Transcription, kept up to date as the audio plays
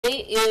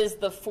Today is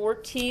the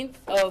 14th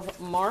of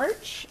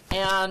March,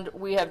 and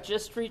we have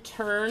just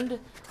returned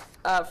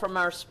from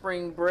our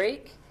spring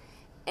break,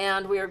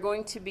 and we are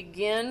going to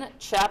begin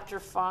Chapter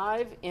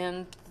 5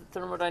 in the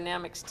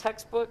Thermodynamics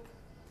textbook.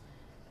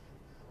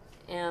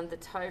 And the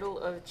title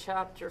of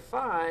Chapter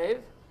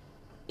 5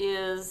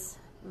 is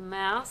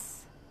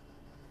Mass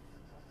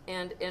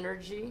and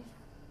Energy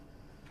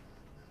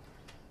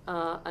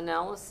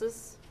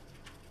Analysis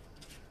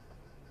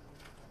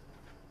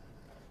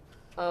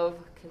of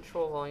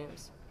Control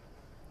Volumes.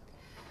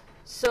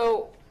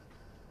 So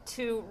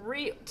to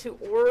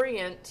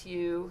orient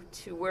you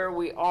to where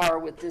we are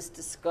with this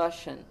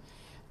discussion,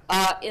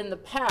 in the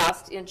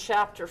past, in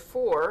Chapter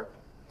 4,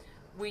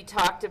 we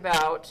talked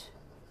about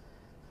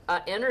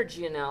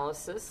energy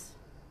analysis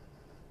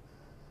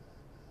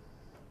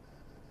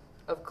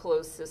of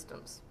closed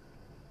systems.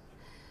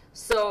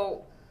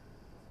 So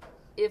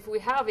if we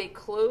have a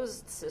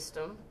closed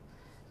system,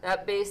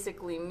 that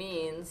basically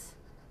means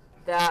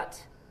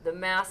that the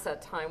mass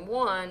at time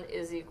 1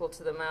 is equal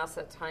to the mass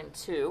at time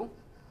 2,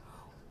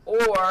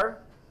 or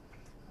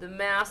the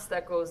mass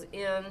that goes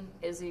in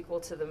is equal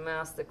to the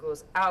mass that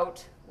goes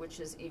out, which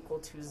is equal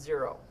to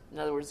 0. In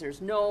other words, there's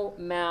no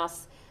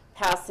mass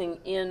passing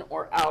in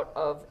or out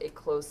of a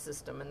closed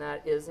system, and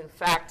that is, in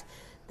fact,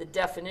 the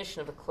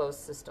definition of a closed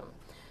system.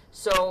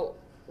 So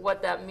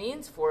what that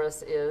means for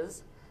us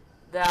is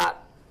that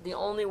the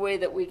only way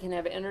that we can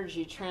have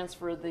energy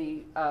transfer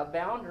the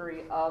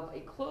boundary of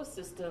a closed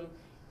system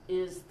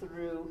is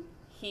through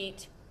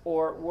heat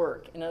or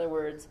work. In other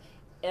words,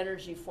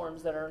 energy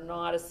forms that are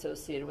not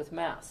associated with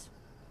mass.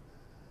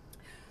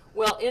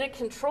 Well, in a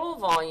control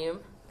volume,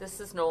 this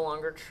is no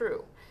longer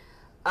true.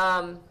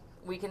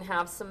 We can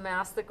have some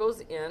mass that goes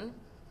in,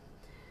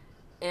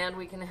 and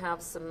we can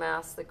have some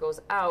mass that goes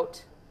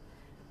out.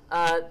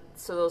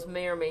 So those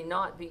may or may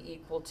not be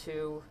equal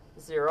to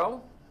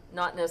 0,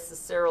 not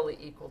necessarily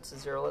equal to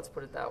 0, let's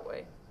put it that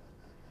way.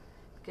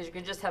 Because you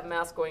can just have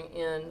mass going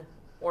in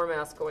or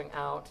mass going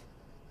out.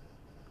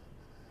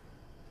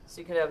 So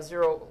you could have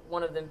 0,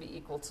 one of them be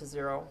equal to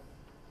 0.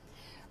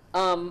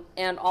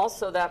 And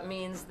also that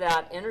means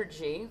that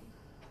energy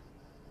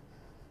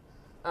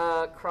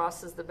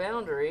crosses the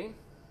boundary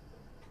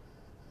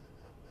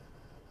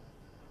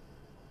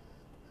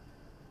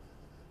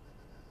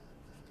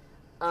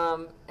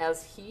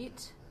as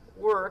heat,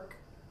 work,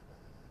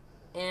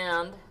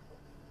 and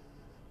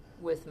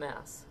with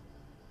mass.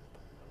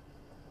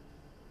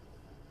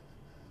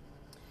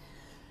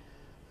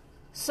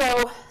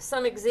 So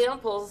some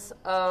examples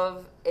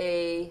of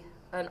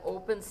an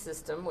open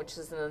system, which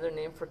is another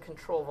name for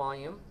control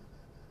volume.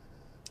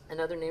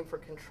 Another name for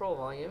control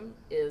volume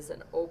is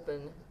an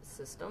open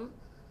system.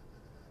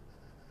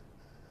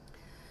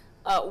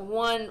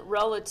 One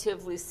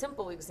relatively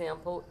simple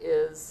example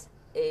is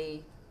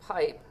a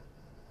pipe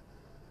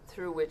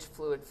through which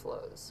fluid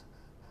flows.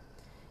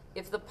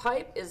 If the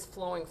pipe is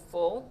flowing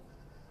full,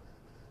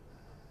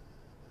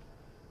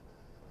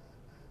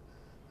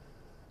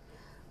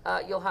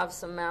 you'll have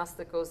some mass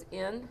that goes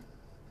in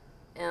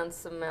and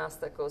some mass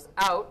that goes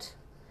out,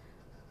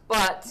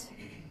 but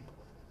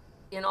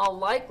in all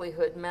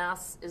likelihood,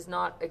 mass is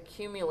not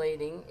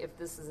accumulating. If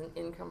this is an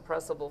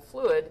incompressible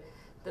fluid,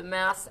 the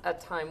mass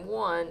at time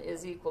 1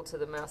 is equal to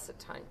the mass at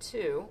time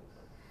 2,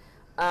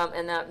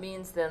 and that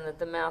means then that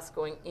the mass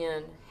going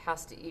in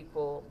has to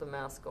equal the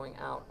mass going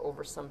out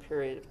over some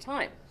period of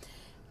time.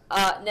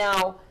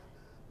 Now,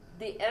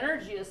 the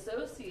energy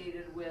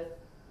associated with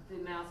the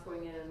mass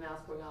going in and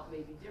mass going out may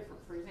be different.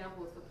 For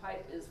example, if the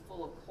pipe is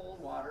full of cold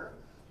water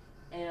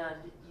and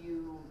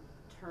you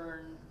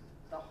turn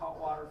the hot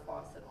water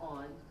faucet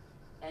on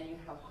and you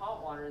have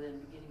hot water then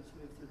beginning to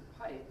move through the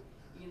pipe,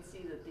 you can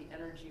see that the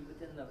energy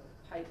within the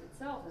pipe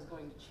itself is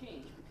going to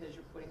change because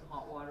you're putting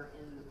hot water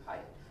into the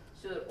pipe.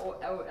 So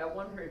that at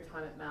one period of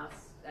time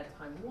at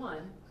time 1,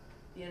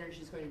 the energy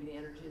is going to be the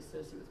energy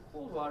associated with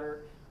cold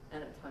water,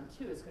 and at time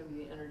 2 it's going to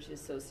be the energy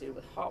associated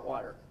with hot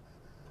water.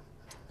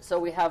 So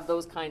we have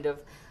those kind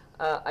of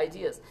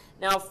ideas.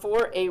 Now,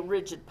 for a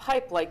rigid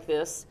pipe like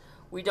this,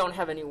 we don't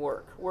have any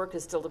work. Work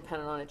is still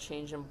dependent on a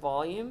change in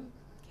volume,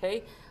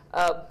 okay?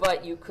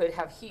 But you could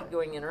have heat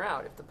going in or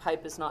out. If the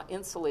pipe is not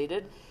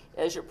insulated,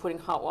 as you're putting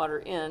hot water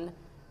in,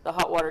 the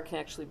hot water can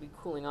actually be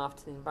cooling off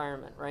to the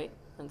environment, right?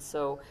 And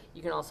so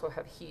you can also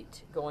have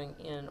heat going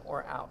in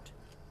or out.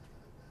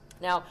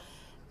 Now,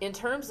 in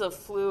terms of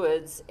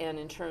fluids and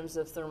in terms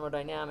of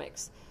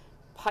thermodynamics,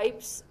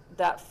 pipes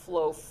that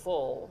flow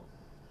full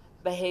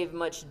behave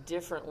much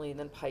differently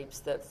than pipes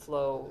that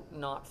flow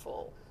not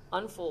full.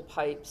 Unfull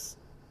pipes,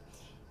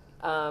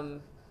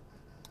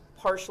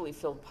 partially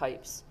filled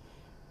pipes,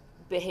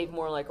 behave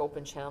more like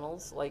open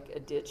channels, like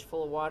a ditch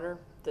full of water.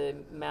 The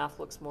math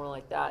looks more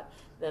like that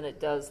than it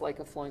does like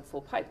a flowing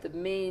full pipe. The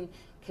main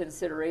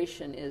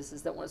consideration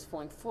is that when it's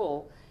flowing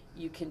full,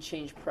 you can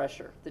change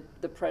pressure.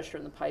 The pressure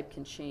in the pipe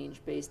can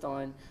change based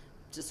on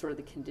just sort of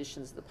the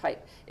conditions of the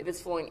pipe. If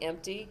it's flowing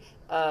empty,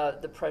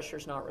 the pressure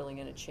is not really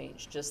going to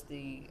change, just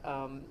the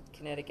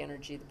kinetic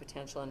energy, the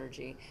potential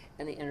energy,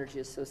 and the energy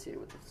associated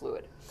with the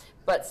fluid.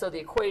 But so the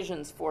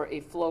equations for a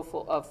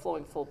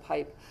flowing full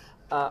pipe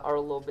are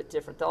a little bit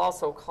different. They'll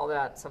also call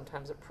that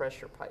sometimes a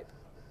pressure pipe.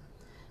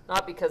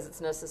 Not because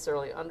it's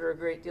necessarily under a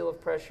great deal of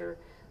pressure,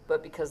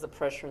 but because the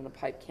pressure in the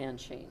pipe can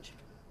change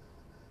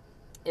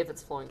if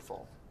it's flowing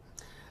full.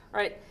 All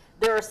right,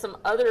 there are some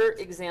other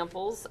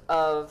examples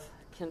of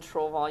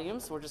control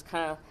volumes. We're just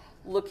kind of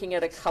looking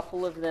at a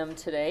couple of them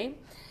today.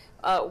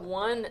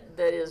 One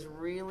that is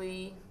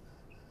really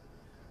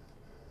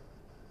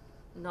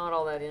not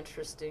all that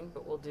interesting,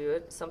 but we'll do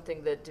it,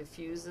 something that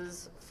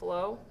diffuses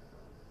flow.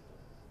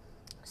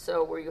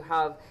 So where you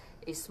have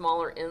a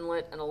smaller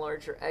inlet and a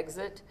larger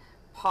exit,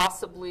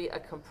 possibly a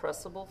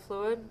compressible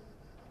fluid.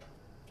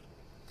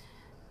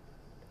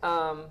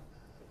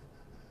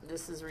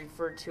 This is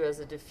referred to as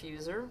a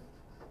diffuser.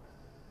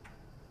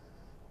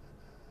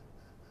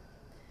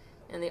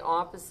 And the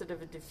opposite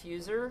of a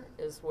diffuser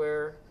is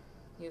where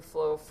you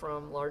flow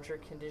from larger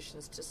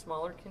conditions to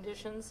smaller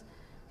conditions,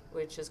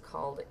 which is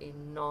called a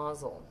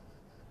nozzle.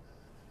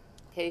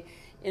 Okay,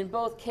 in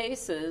both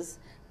cases,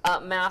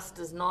 mass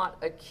does not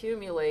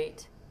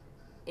accumulate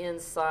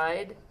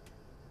inside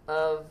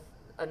of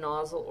a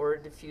nozzle or a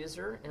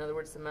diffuser. In other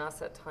words, the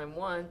mass at time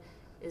 1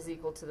 is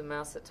equal to the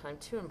mass at time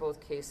 2 in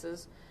both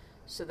cases.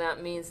 So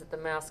that means that the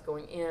mass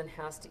going in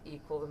has to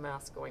equal the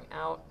mass going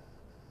out.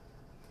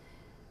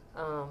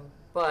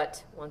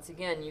 But once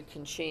again, you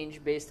can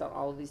change based on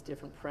all of these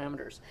different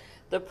parameters.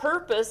 The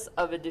purpose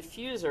of a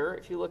diffuser,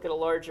 if you look at a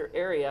larger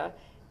area,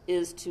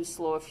 is to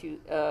slow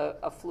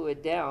a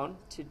fluid down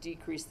to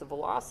decrease the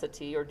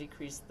velocity or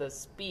decrease the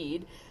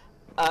speed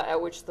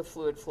at which the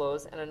fluid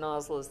flows, and a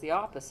nozzle is the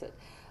opposite.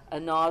 A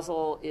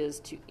nozzle is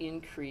to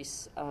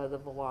increase the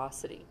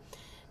velocity.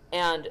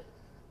 And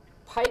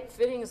pipe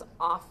fittings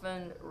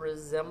often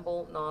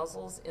resemble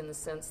nozzles in the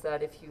sense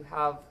that if you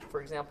have, for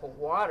example,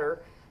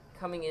 water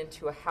coming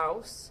into a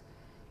house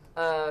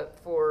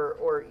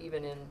or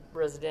even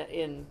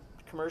in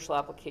commercial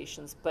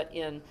applications, but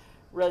in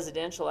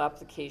residential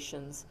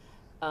applications,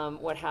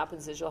 what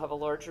happens is you'll have a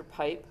larger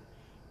pipe,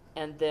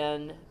 and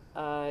then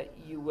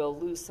you will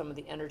lose some of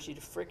the energy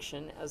to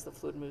friction as the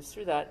fluid moves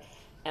through that.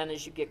 And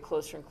as you get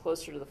closer and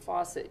closer to the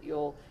faucet,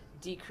 you'll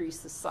decrease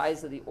the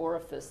size of the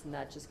orifice, and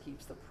that just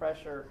keeps the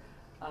pressure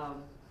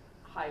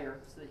higher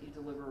so that you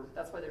deliver.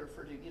 That's why they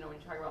refer to, when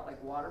you talk about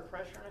like water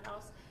pressure in a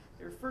house,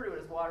 they refer to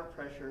it as water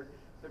pressure,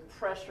 but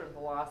pressure and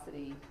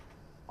velocity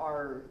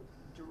are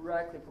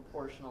directly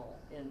proportional,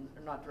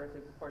 or not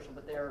directly proportional,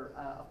 but they're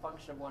a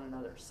function of one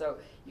another. So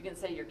you can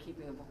say you're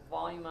keeping the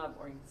volume up,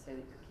 or you can say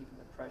that you're keeping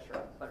the pressure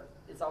up, but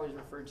it's always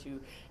referred to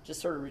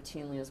just sort of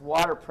routinely as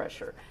water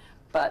pressure.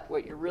 But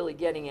what you're really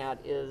getting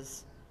at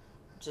is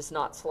just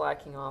not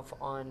slacking off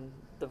on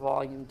the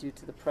volume due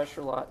to the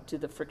pressure to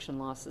the friction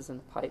losses in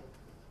the pipe.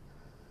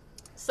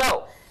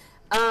 So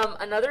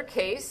another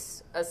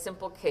case, a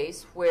simple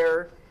case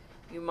where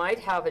you might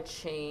have a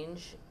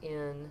change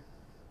in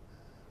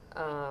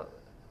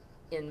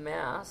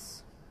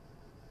mass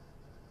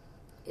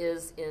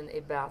is in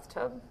a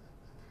bathtub.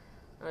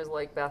 I always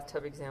like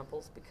bathtub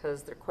examples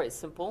because they're quite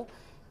simple,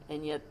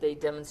 and yet they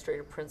demonstrate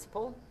a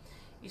principle.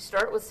 You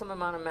start with some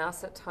amount of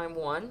mass at time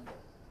 1,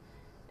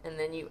 and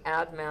then you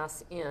add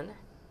mass in.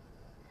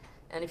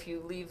 And if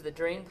you leave the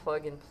drain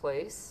plug in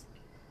place,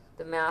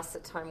 the mass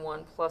at time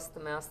 1 plus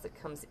the mass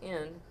that comes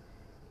in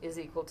is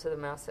equal to the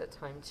mass at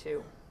time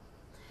 2.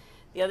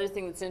 The other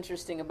thing that's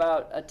interesting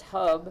about a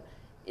tub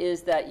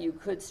is that you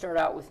could start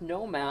out with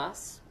no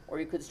mass,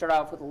 or you could start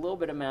off with a little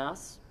bit of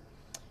mass,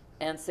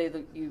 and say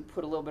that you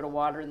put a little bit of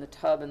water in the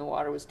tub and the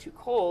water was too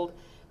cold,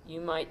 you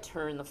might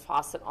turn the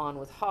faucet on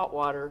with hot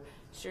water.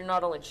 So you're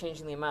not only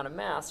changing the amount of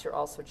mass, you're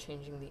also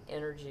changing the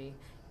energy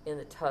in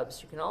the tub.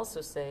 So you can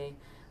also say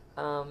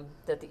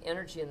that the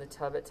energy in the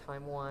tub at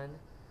time 1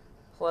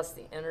 plus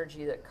the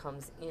energy that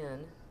comes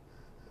in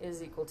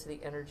is equal to the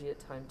energy at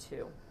time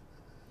 2.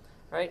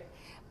 Right?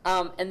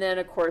 And then,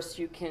 of course,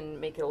 you can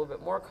make it a little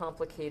bit more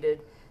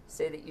complicated.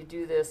 Say that you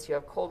do this, you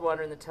have cold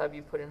water in the tub,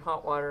 you put in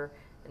hot water,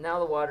 and now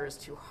the water is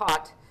too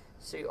hot,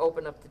 so you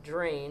open up the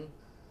drain,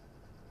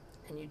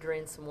 and you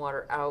drain some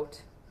water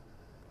out.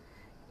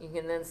 You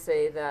can then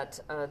say that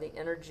the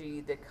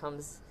energy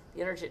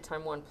at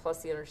time 1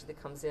 plus the energy that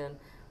comes in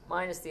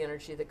minus the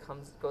energy that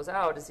goes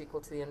out is equal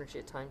to the energy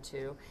at time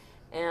 2,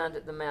 and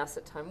the mass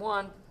at time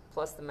 1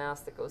 plus the mass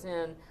that goes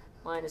in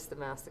minus the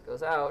mass that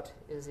goes out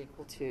is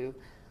equal to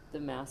the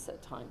mass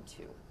at time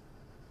 2.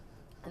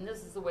 And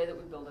this is the way that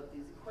we build up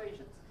these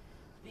equations.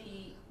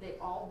 They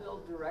all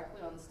build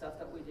directly on the stuff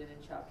that we did in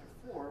Chapter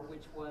 4,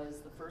 which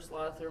was the first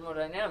law of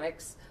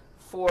thermodynamics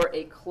for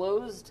a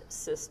closed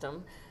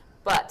system.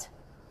 But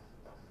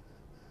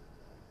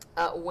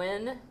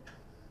when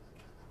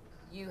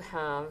you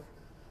have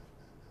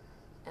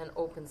an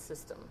open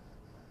system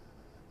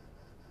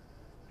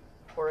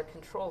or a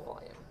control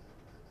volume,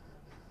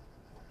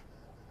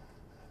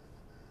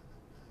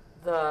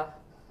 the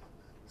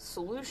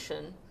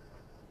solution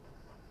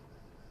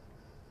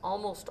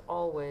almost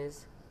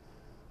always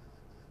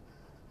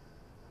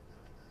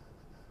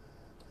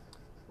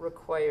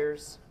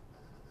requires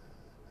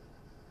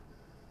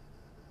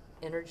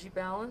energy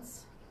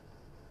balance,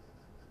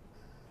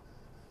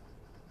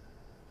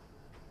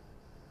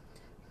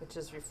 which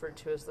is referred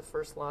to as the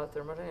first law of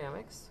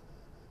thermodynamics.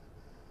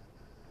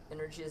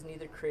 Energy is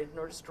neither created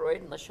nor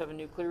destroyed unless you have a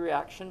nuclear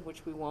reaction,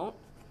 which we won't.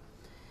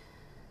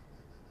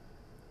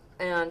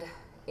 And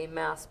a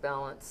mass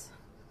balance,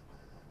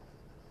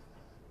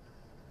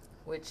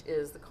 which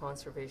is the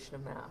conservation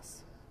of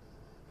mass.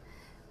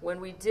 When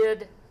we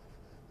did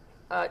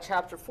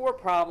chapter 4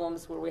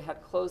 problems where we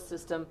had closed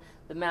system,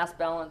 the mass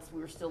balance,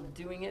 we were still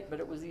doing it, but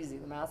it was easy.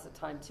 The mass at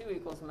time 2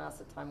 equals the mass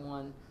at time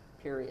 1,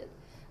 period.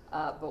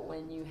 But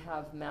when you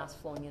have mass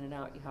flowing in and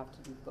out, you have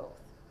to do both.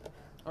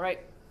 All right.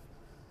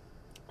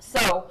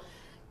 So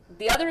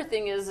the other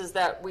thing is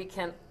that we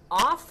can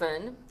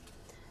often,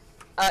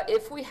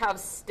 if we have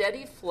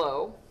steady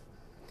flow,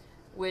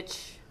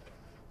 which,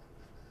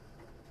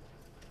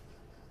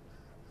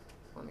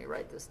 let me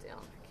write this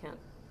down. I can't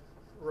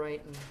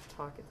write and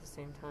talk at the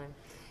same time.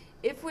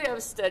 If we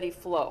have steady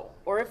flow,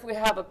 or if we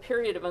have a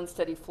period of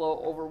unsteady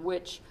flow over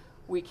which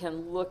we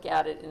can look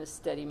at it in a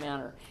steady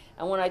manner.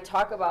 And when I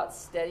talk about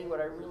steady,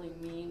 what I really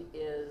mean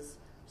is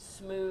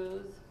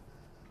smooth,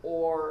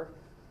 or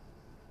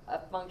a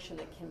function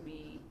that can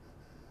be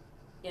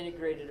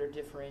integrated or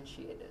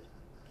differentiated.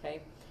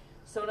 Okay?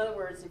 So in other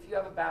words, if you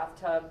have a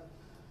bathtub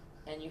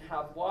and you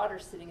have water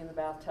sitting in the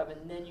bathtub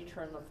and then you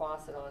turn the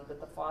faucet on,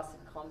 but the faucet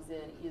comes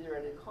in either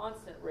at a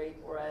constant rate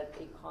or at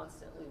a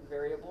constantly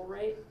variable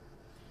rate,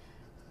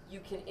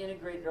 you can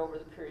integrate it over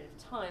the period of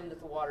time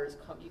that the water is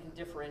you can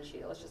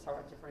differentiate it. Let's just talk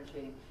about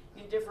differentiating.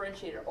 You can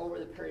differentiate it over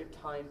the period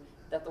of time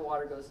that the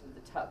water goes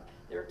into the tub.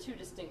 There are two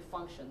distinct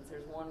functions.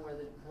 There's one where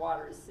the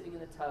water is sitting in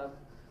the tub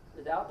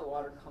without the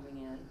water coming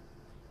in.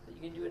 But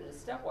you can do it in a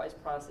stepwise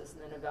process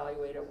and then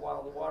evaluate it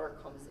while the water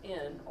comes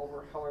in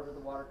over however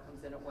the water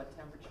comes in at what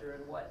temperature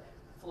and what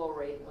flow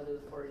rate, whether the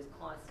flow rate is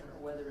constant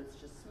or whether it's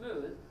just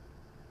smooth.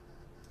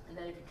 And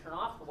then if you turn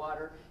off the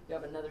water, you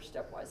have another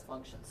stepwise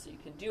function. So you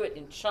can do it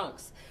in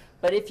chunks.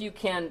 But if you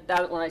can,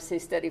 when I say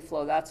steady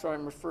flow, that's what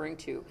I'm referring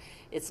to.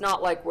 It's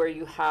not like where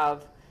you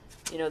have,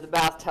 the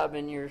bathtub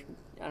and you're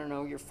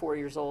 4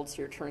 years old, so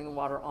you're turning the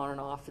water on and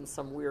off in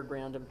some weird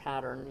random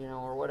pattern,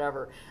 or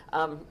whatever.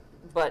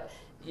 But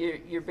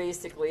you're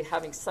basically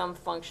having some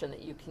function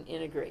that you can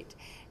integrate.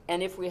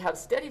 And if we have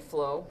steady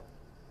flow,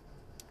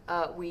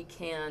 we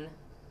can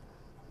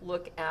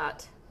look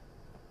at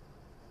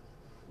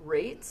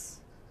rates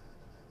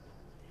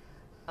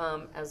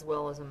as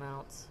well as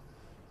amounts.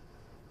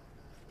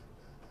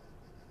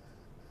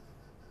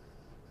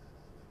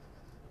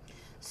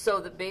 So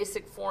the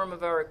basic form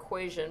of our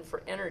equation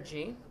for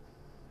energy,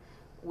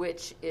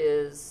 which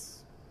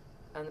is,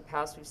 in the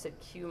past we've said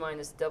Q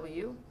minus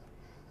W,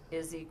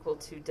 is equal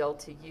to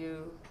delta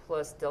U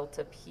plus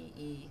delta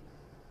PE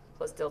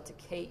plus delta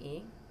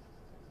KE.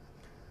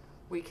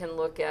 We can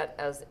look at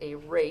as a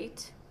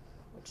rate,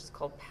 which is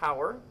called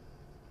power.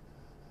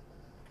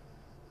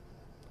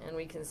 And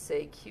we can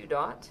say Q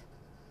dot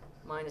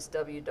minus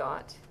W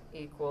dot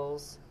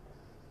equals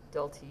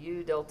delta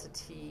U delta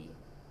T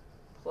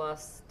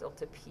plus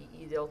delta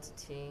PE delta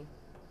T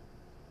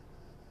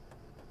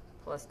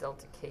plus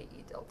delta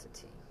KE delta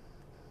T.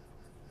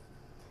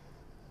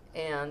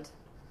 And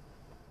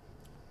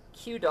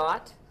Q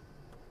dot,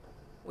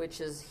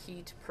 which is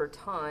heat per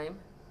time,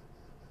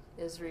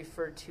 is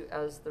referred to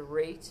as the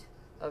rate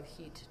of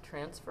heat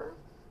transfer.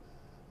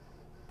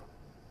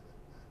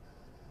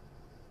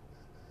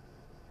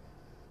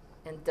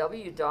 And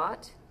W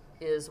dot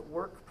is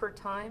work per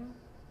time,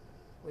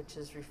 which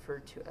is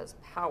referred to as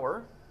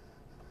power.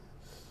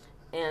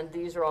 And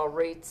these are all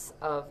rates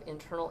of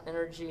internal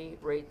energy,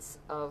 rates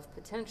of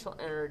potential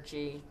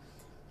energy,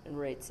 and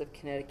rates of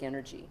kinetic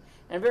energy.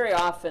 And very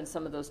often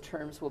some of those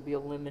terms will be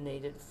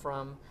eliminated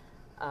from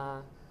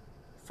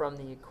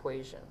the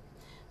equation.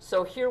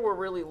 So here we're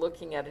really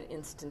looking at an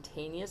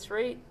instantaneous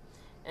rate,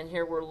 and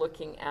here we're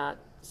looking at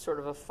sort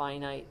of a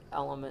finite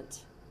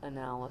element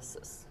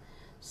analysis.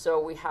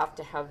 So we have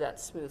to have that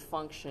smooth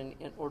function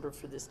in order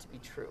for this to be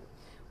true.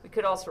 We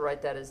could also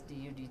write that as du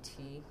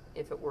dt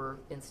if it were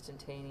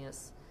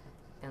instantaneous,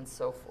 and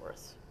so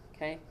forth.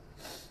 Okay?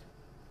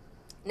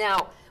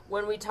 Now,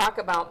 when we talk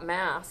about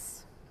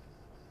mass,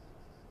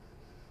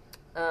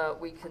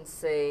 we can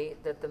say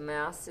that the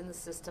mass in the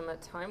system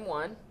at time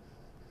 1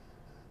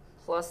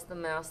 plus the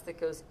mass that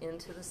goes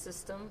into the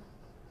system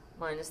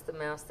minus the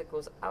mass that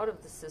goes out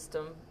of the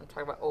system, I'm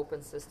talking about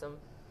open system,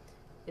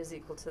 is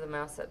equal to the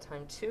mass at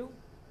time 2.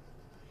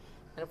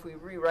 And if we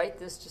rewrite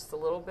this just a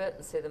little bit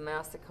and say the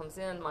mass that comes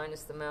in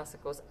minus the mass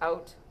that goes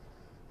out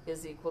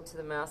is equal to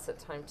the mass at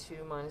time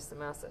 2 minus the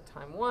mass at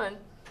time 1,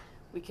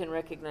 we can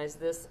recognize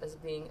this as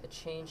being a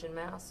change in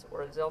mass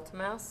or a delta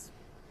mass.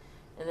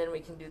 And then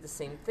we can do the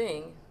same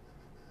thing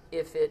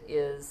if it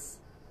is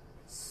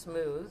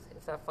smooth,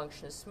 if that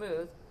function is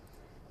smooth,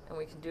 and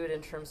we can do it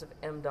in terms of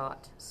m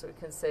dot. So we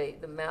can say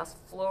the mass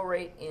flow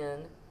rate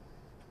in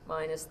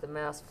minus the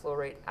mass flow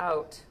rate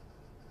out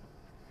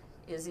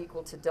is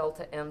equal to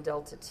delta M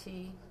delta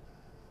T,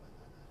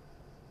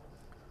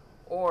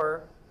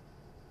 or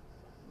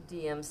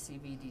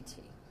dmCv dt,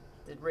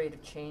 the rate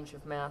of change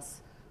of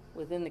mass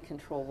within the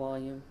control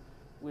volume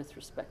with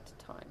respect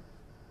to time.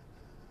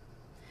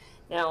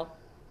 Now,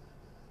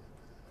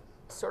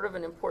 sort of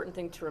an important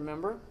thing to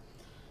remember,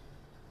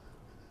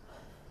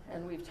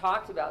 and we've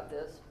talked about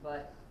this,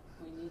 but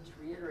we need to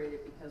reiterate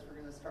it because we're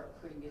going to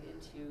start putting it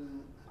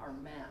into our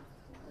math.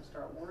 We're going to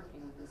start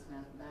working with this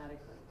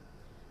mathematically.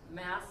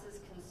 Mass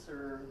is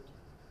conserved,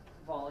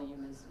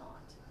 volume is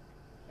not.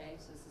 Okay,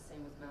 so it's the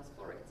same with mass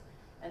flow rates.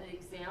 And an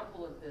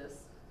example of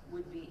this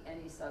would be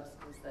any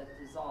substance that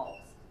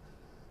dissolves.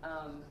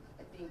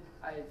 I think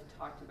I've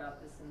talked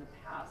about this in the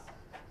past,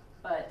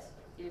 but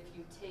if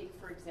you take,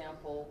 for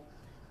example,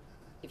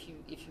 if you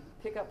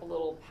pick up a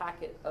little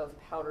packet of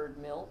powdered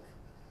milk,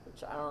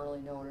 which I don't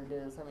really know what it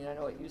is. I mean, I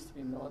know it used to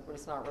be milk, but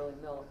it's not really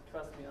milk.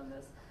 Trust me on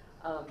this.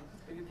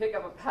 If you pick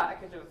up a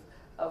package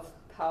of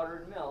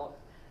powdered milk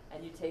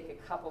and you take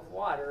a cup of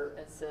water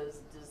and it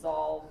says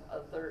dissolve a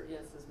third,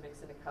 it says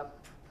mix in a cup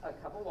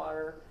of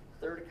water,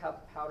 third a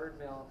cup of powdered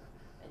milk,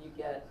 and you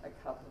get a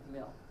cup of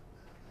milk.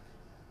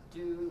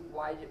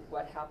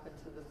 What happened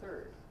to the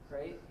third,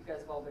 right? You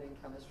guys have all been in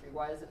chemistry.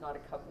 Why is it not a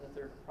cup and a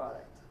third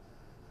product?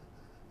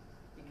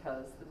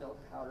 Because the milk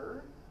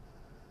powder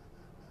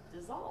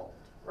dissolved,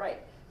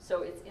 right?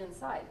 So it's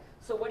inside.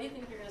 So what do you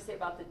think you're going to say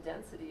about the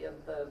density of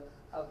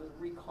a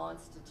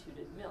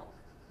reconstituted milk?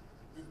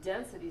 The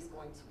density is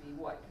going to be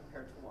what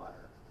compared to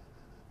water?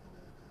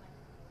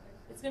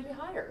 It's going to be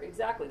higher,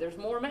 exactly. There's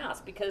more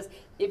mass, because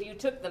if you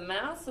took the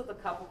mass of the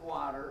cup of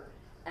water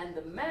and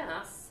the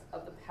mass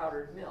of the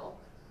powdered milk,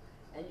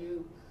 and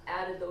you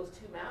added those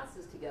two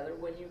masses together,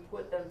 when you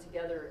put them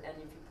together and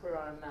if you put it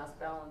on a mass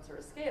balance or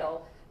a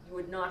scale, you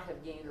would not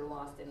have gained or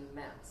lost any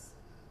mass,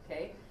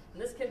 okay? And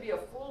this can be a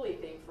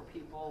fooly thing for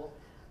people,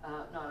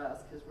 not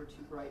us because we're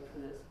too bright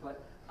for this,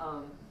 but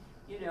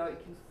you know,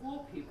 it can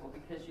fool people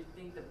because you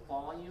think that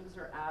volumes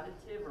are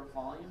additive or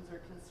volumes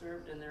are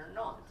conserved, and they're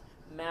not.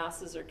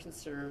 Masses are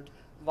conserved,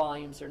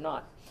 volumes are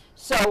not.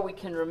 So we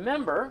can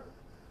remember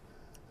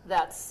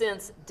that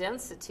since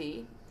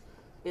density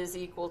is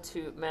equal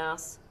to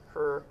mass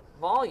per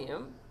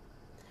volume,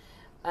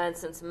 and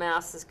since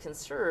mass is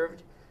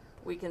conserved,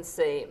 we can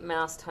say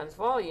mass times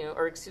volume,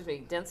 or excuse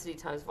me, density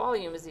times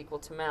volume is equal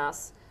to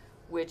mass,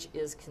 which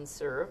is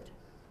conserved,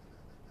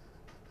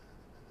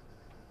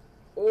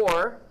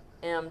 or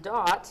m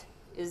dot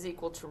is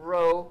equal to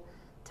rho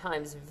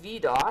times v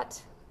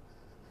dot,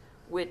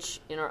 which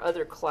in our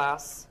other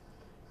class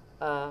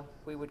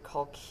we would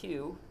call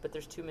Q, but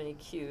there's too many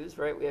Q's,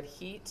 right? We have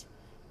heat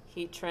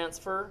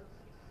transfer.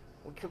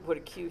 We could put a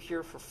Q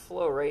here for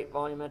flow rate,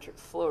 volumetric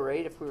flow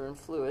rate, if we were in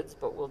fluids,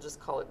 but we'll just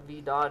call it V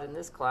dot in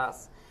this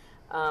class.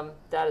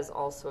 That is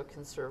also a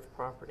conserved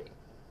property.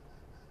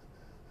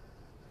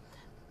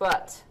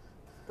 But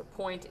the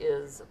point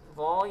is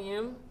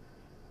volume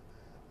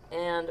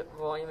and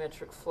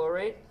volumetric flow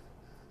rate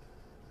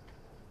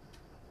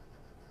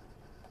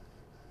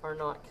are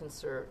not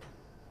conserved.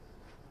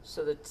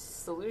 So the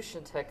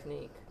solution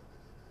technique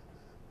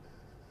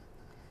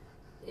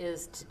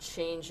is to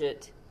change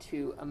it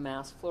to a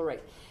mass flow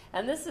rate.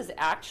 And this is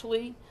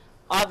actually,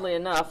 oddly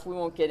enough, we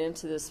won't get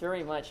into this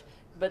very much,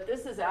 but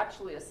this is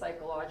actually a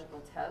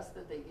psychological test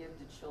that they give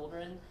to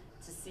children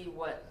to see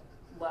what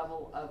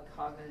level of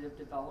cognitive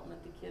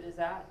development the kid is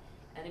at.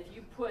 And if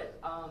you put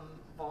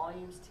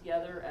volumes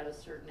together at a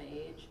certain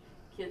age,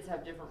 kids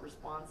have different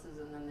responses,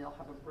 and then they'll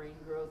have a brain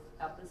growth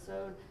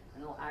episode,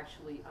 and they'll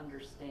actually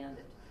understand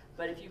it.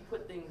 But if you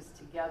put things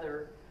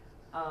together,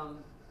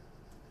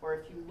 or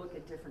if you look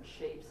at different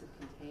shapes of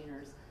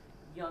containers,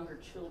 younger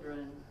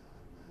children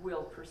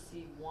will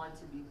perceive one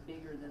to be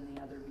bigger than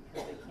the other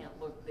because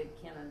they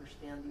can't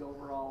understand the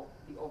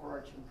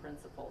overarching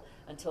principle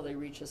until they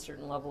reach a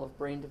certain level of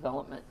brain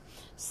development.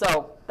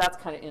 So that's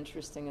kind of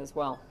interesting as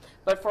well.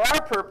 But for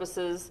our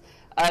purposes,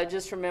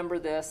 just remember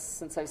this,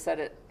 since I've said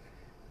it.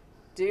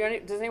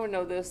 Does anyone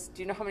know this?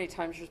 Do you know how many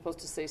times you're supposed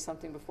to say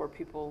something before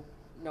people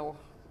know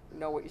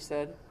what you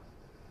said?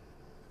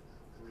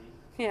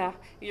 Yeah,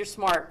 you're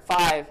smart.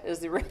 5 is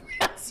the right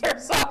answer.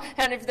 So,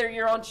 and if they're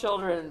your own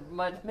children,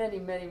 many,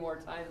 many more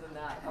times than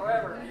that.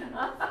 However,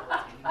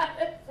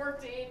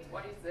 14,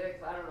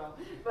 26, I don't know.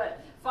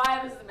 But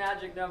 5 is the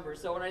magic number.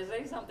 So when I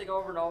say something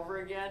over and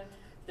over again,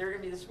 they're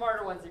going to be the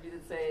smarter ones of you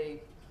that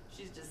say,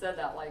 she's just said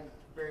that like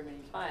very many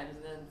times.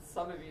 And then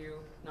some of you,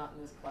 not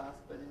in this class,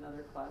 but in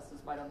other classes,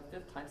 might on the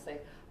 5th time say,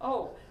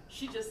 oh,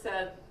 she just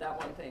said that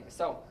one thing.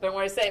 So, but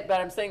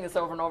I'm saying this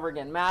over and over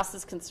again. Mass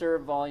is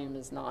conserved, volume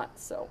is not.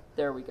 So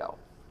there we go.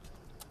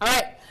 All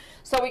right.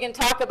 So we can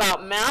talk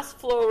about mass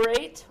flow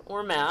rate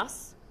or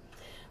mass.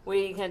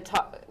 We can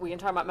talk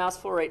about mass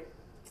flow rate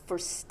for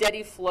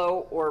steady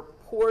flow or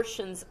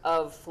portions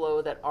of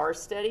flow that are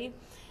steady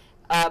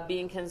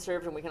being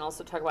conserved, and we can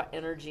also talk about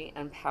energy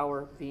and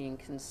power being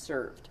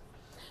conserved.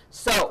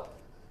 So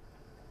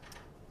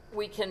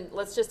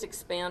let's just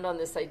expand on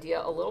this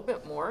idea a little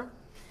bit more.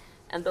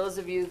 And those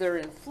of you that are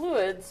in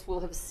fluids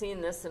will have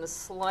seen this in a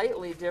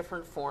slightly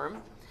different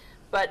form.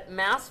 But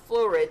mass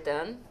flow rate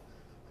then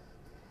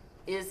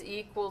is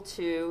equal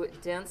to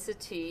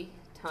density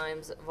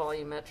times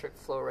volumetric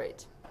flow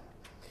rate.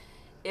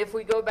 If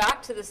we go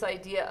back to this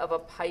idea of a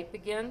pipe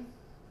again,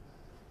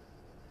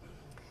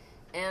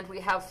 and we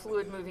have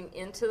fluid moving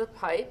into the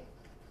pipe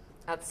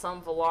at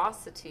some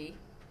velocity,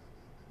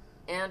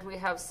 and we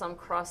have some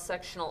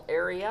cross-sectional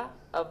area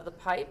of the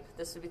pipe.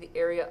 This would be the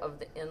area of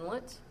the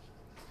inlet.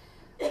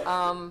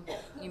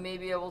 You may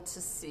be able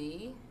to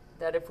see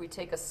that if we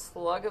take a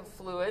slug of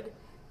fluid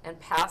and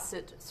pass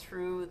it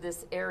through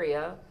this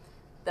area,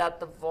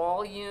 that the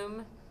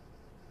volume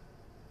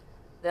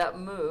that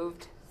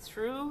moved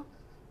through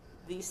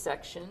the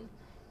section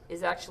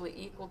is actually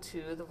equal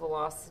to the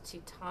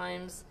velocity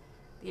times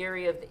the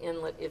area of the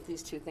inlet if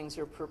these two things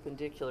are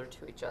perpendicular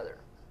to each other.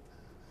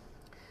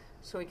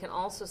 So we can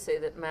also say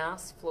that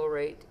mass flow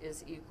rate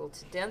is equal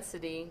to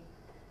density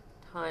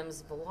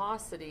times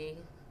velocity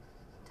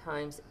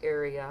times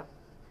area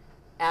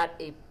at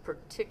a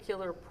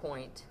particular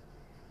point,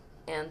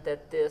 and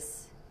that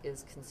this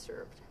is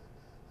conserved.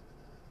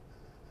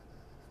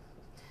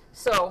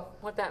 So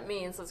what that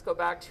means, let's go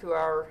back to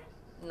our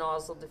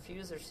nozzle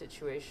diffuser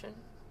situation.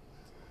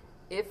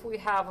 If we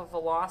have a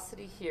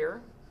velocity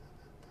here,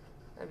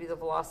 that'd be the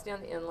velocity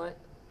on the inlet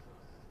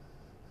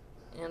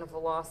and a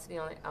velocity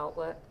on the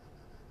outlet,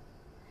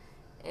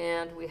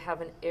 and we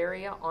have an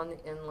area on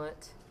the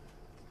inlet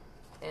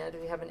and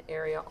we have an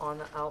area on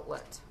the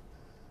outlet.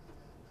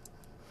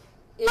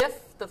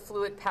 If the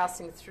fluid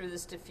passing through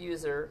this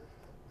diffuser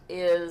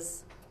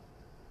is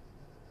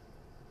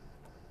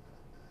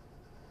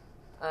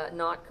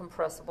not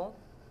compressible,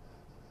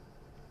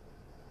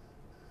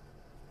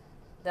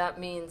 that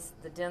means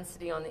the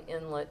density on the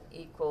inlet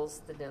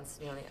equals the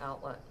density on the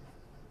outlet.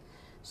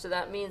 So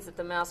that means that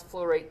the mass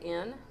flow rate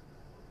in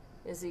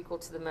is equal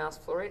to the mass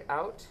flow rate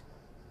out,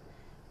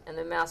 and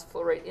the mass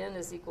flow rate in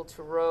is equal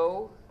to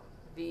rho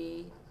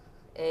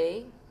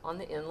VA on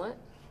the inlet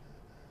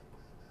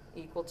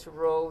equal to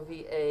rho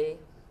VA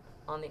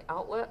on the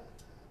outlet.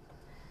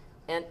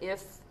 And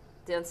if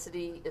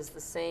density is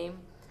the same,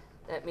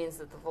 that means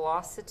that the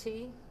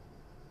velocity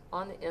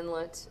on the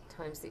inlet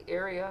times the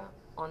area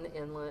on the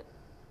inlet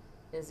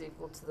is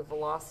equal to the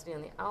velocity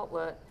on the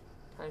outlet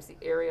times the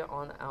area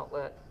on the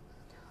outlet,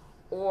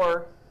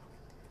 or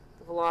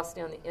the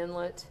velocity on the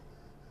inlet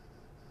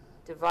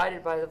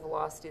divided by the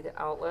velocity of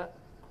the outlet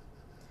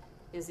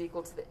is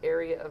equal to the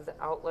area of the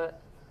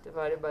outlet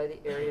divided by the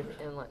area of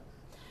the inlet.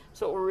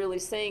 So what we're really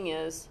saying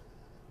is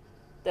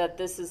that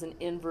this is an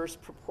inverse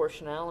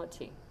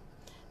proportionality.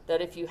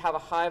 That if you have a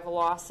high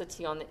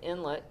velocity on the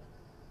inlet,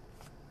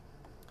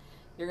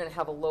 you're going to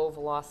have a low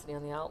velocity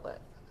on the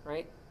outlet,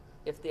 right?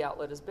 If the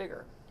outlet is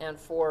bigger. And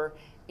for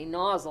a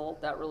nozzle,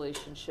 that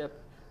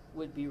relationship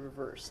would be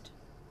reversed.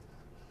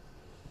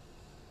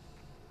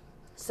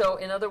 So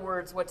in other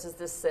words, what does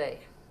this say?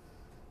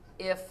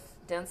 If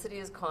density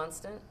is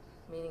constant,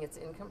 meaning it's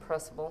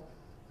incompressible,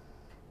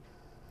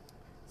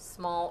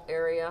 small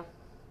area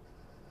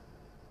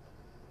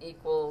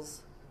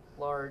equals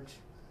large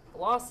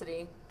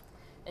velocity,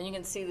 and you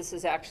can see this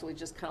is actually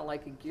just kind of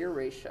like a gear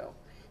ratio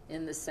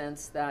in the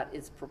sense that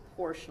it's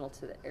proportional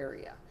to the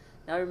area.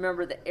 Now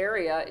remember, the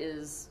area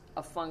is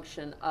a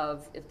function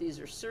of, if these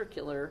are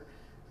circular,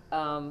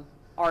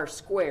 r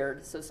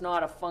squared, so it's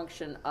not a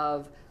function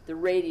of the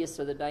radius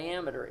or the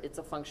diameter, it's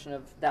a function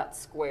of that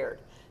squared.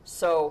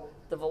 So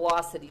the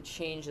velocity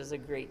changes a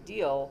great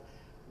deal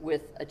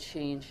with a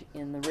change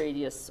in the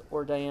radius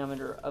or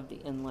diameter of the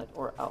inlet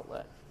or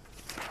outlet.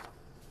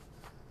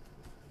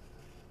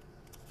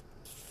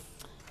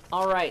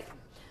 All right,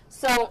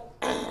 so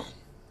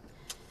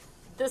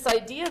this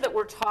idea that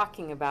we're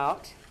talking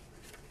about,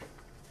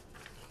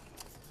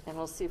 and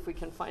we'll see if we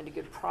can find a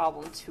good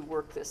problem to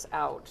work this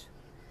out.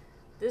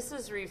 This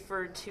is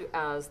referred to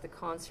as the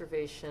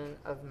conservation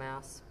of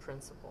mass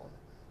principle.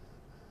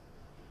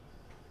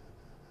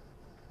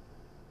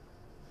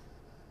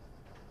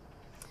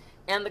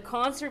 And the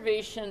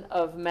conservation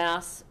of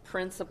mass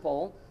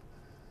principle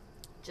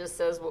just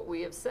says what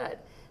we have said,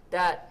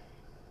 that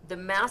the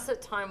mass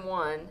at time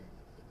 1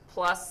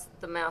 plus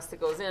the mass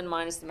that goes in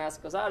minus the mass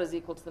that goes out is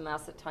equal to the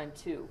mass at time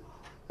 2.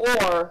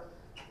 Or,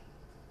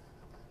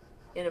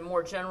 in a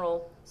more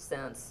general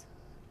sense,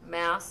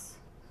 mass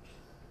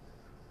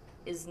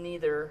is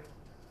neither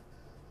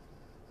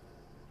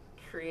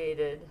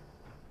created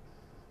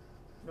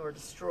nor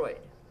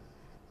destroyed,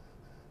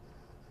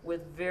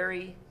 with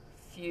very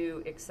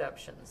few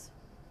exceptions.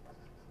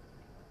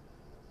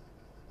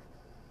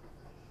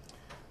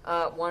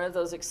 One of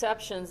those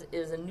exceptions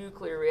is a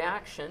nuclear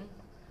reaction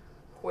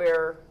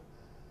where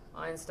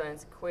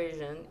Einstein's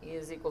equation, E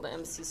is equal to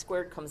mc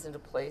squared, comes into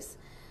place.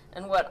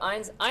 And what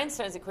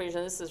Einstein's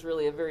equation, this is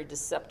really a very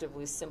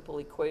deceptively simple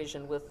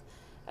equation with,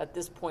 at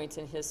this point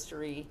in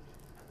history,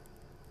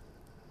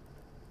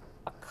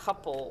 a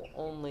couple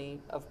only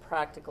of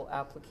practical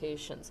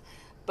applications.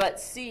 But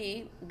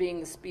c, being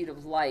the speed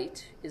of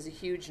light, is a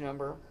huge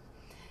number.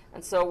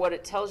 And so what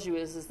it tells you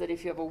is that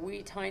if you have a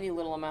wee tiny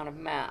little amount of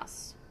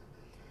mass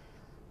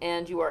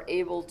and you are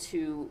able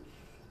to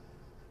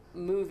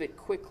move it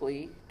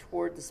quickly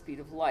toward the speed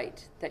of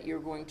light, that you're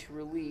going to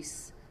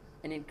release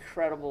an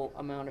incredible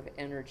amount of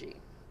energy.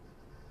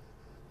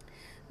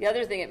 The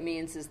other thing it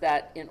means is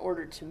that in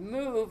order to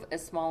move a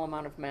small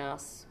amount of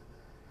mass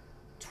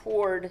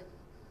toward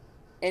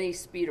any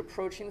speed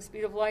approaching the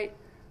speed of light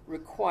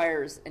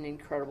requires an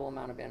incredible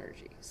amount of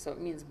energy. So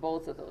it means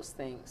both of those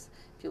things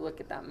if you look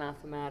at that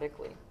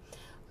mathematically.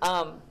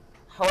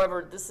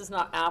 However, this is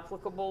not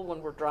applicable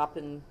when we're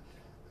dropping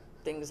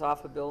things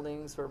off of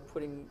buildings or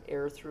putting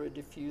air through a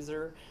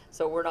diffuser.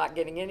 So we're not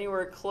getting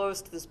anywhere close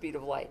to the speed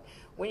of light.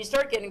 When you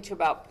start getting to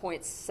about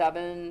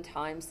 0.7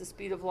 times the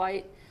speed of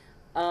light,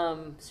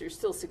 so you're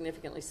still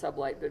significantly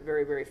sublight, but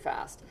very, very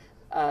fast.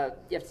 You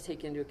have to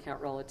take into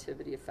account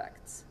relativity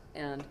effects.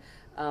 And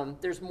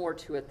there's more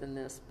to it than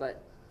this,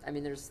 but I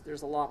mean,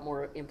 there's a lot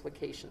more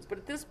implications. But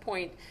at this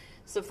point,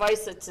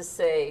 suffice it to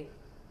say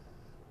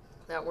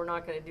that we're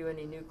not going to do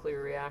any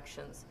nuclear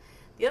reactions.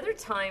 The other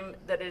time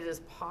that it is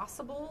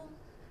possible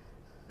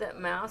that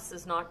mass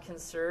is not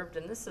conserved,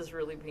 and this is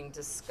really being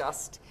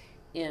discussed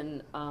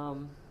in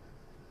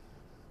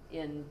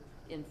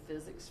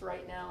physics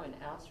right now, in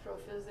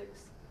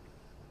astrophysics.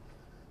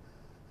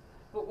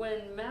 But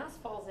when mass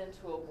falls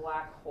into a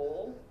black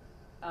hole,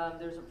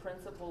 there's a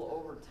principle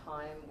over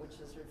time which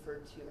is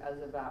referred to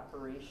as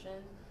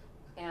evaporation.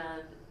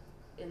 And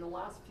in the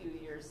last few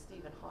years,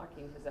 Stephen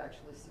Hawking has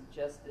actually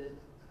suggested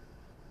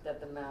that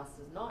the mass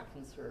is not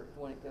conserved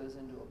when it goes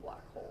into a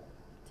black hole.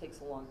 It takes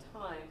a long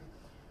time,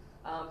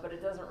 but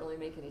it doesn't really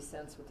make any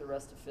sense with the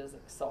rest of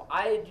physics. So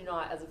I do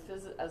not, as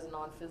a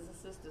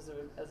non-physicist, as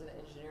an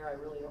engineer,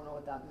 I really don't know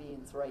what that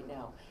means right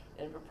now.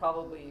 And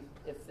probably,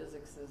 if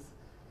physics is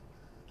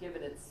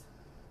given its,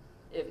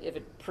 if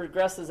it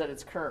progresses at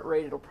its current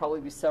rate, it'll probably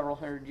be several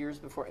hundred years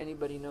before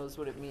anybody knows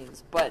what it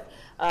means. But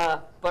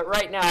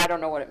right now, I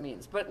don't know what it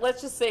means. But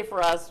let's just say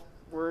for us,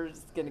 we're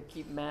just going to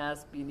keep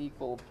mass being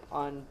equal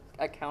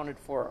accounted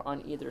for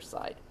on either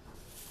side.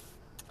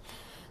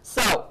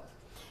 So,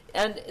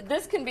 and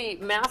this can be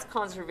mass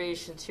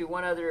conservation too.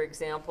 One other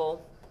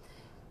example,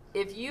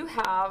 if you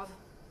have,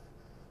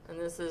 and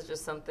this is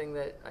just something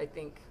that I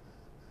think,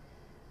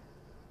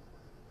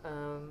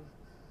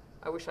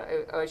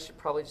 I should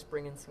probably just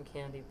bring in some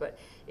candy, but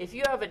if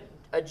you have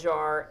a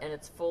jar and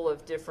it's full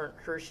of different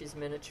Hershey's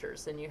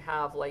miniatures, and you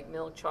have like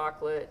milk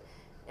chocolate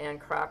and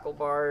crackle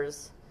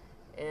bars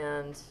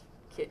and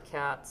Kit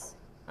Kats,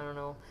 I don't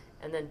know,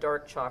 and then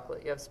dark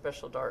chocolate, you have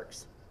special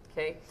darks,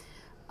 okay?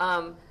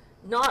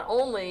 Not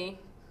only,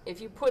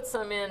 if you put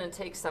some in and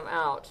take some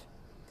out,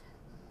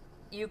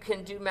 you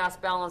can do mass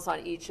balance on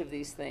each of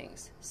these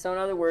things. So in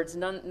other words,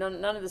 none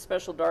of the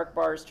special dark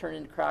bars turn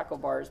into crackle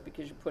bars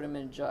because you put them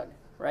in a jug,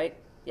 right?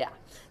 Yeah,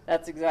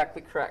 that's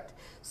exactly correct.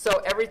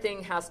 So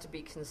everything has to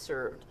be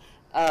conserved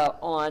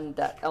on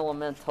that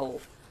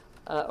elemental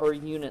or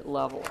unit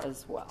level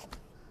as well.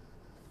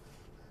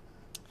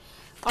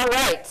 All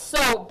right,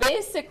 so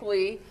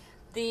basically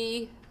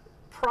the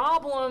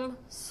problem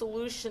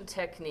solution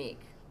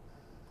technique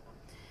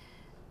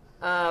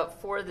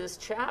for this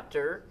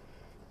chapter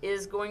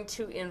is going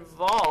to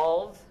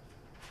involve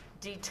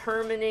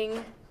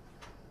determining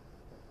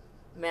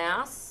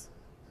mass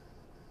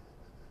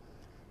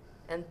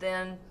and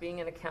then being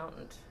an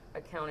accountant,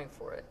 accounting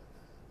for it.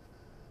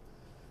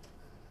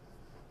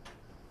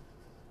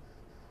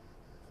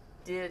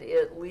 Did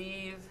it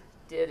leave?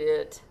 Did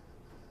it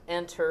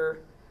enter?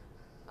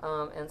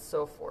 And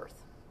so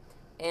forth.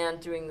 And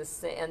doing the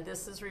same, and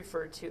this is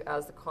referred to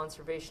as the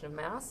conservation of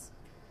mass.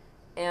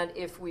 And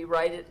if we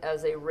write it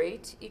as a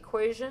rate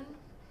equation,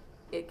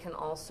 it can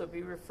also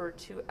be referred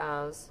to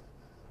as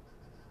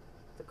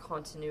the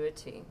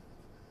continuity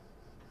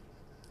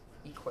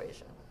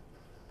equation.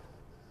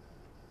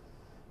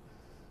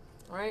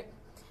 All right?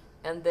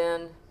 And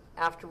then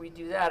after we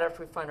do that,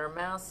 after we find our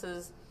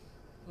masses,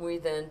 we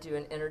then do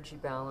an energy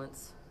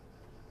balance,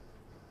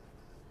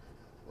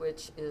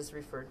 which is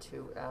referred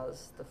to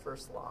as the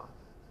first law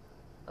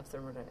of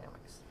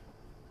thermodynamics.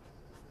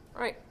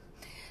 All right.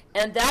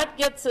 And that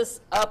gets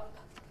us up,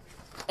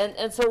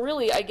 and so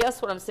really, I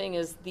guess what I'm saying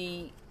is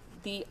the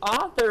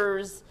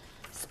authors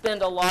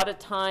spend a lot of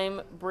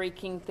time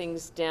breaking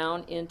things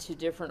down into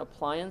different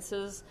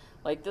appliances.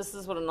 Like, this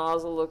is what a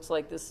nozzle looks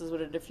like, this is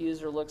what a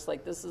diffuser looks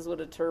like, this is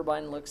what a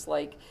turbine looks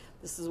like,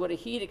 this is what a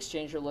heat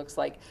exchanger looks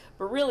like.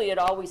 But really, it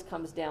always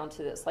comes down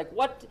to this. Like,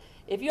 what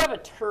if you have a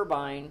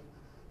turbine,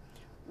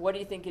 what do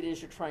you think it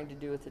is you're trying to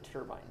do with the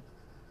turbine?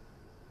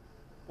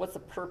 What's the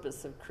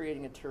purpose of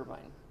creating a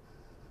turbine?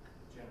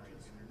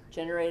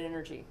 Generate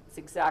energy. It's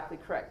exactly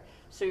correct.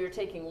 So you're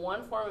taking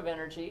one form of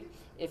energy.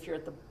 If you're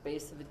at the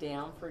base of a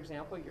dam, for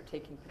example, you're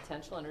taking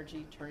potential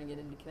energy, turning it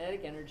into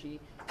kinetic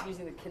energy,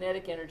 using the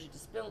kinetic energy to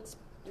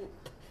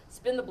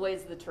spin the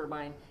blades of the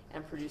turbine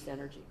and produce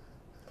energy.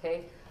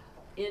 Okay?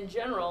 In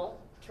general,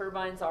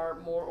 turbines are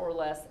more or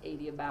less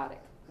adiabatic,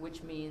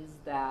 which means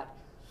that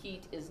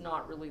heat is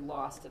not really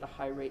lost at a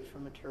high rate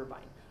from a turbine.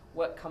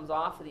 what comes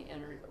off of the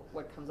energy,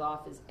 what comes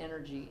off is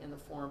energy in the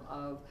form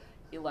of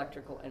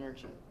electrical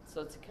energy.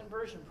 So it's a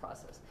conversion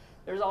process.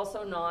 There's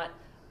also not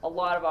a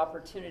lot of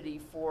opportunity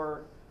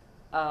for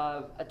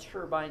a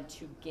turbine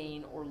to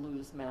gain or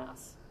lose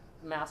mass.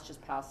 Mass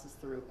just passes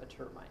through a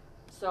turbine.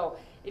 So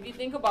if you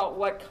think about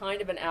what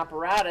kind of an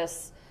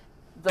apparatus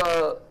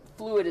the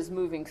fluid is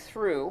moving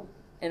through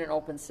in an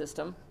open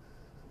system,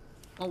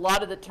 a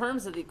lot of the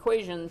terms of the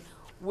equation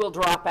will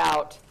drop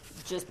out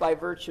just by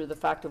virtue of the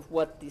fact of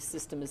what the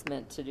system is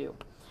meant to do.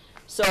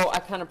 So I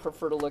kind of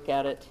prefer to look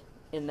at it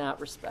in that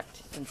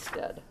respect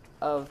instead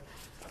of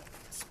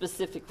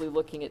specifically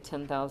looking at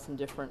 10,000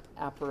 different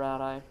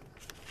apparati.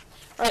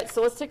 All right,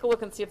 so let's take a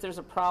look and see if there's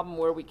a problem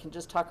where we can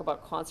just talk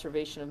about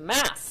conservation of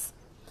mass.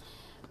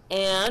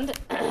 And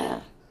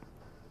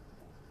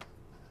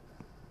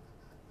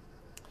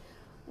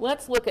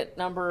let's look at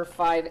number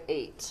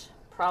 5.8.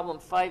 Problem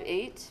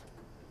 5.8.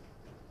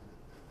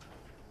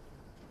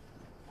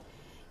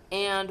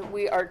 And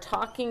we are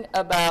talking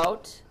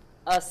about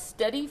a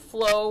steady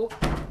flow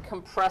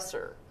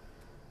compressor.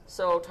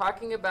 So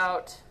talking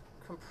about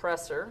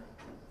compressor,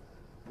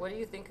 what do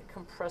you think a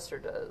compressor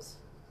does?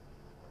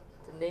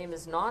 The name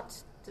is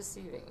not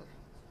deceiving.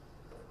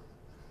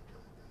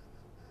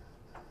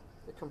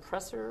 The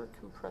compressor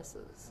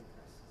compresses.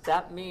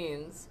 That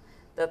means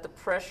that the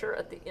pressure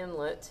at the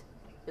inlet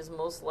is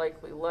most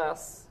likely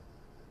less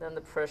than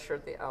the pressure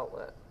at the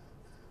outlet.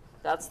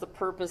 That's the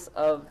purpose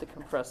of the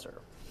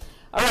compressor.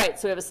 All right,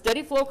 so we have a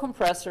steady flow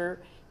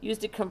compressor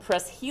used to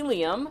compress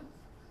helium.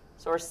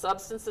 So our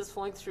substance is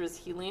flowing through is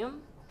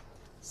helium.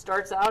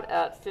 Starts out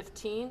at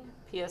 15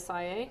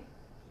 psia.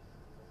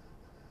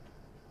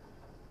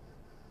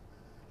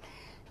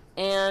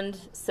 And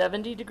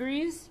 70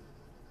 degrees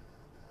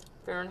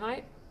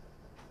Fahrenheit.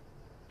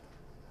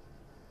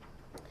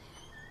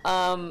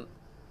 And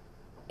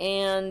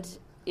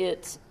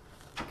it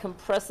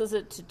compresses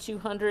it to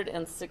 200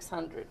 and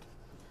 600.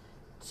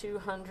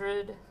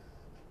 200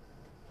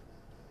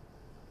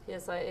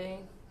 psia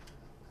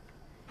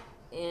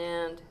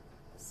and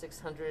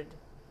 600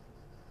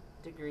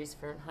 degrees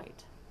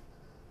Fahrenheit.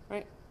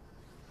 Right?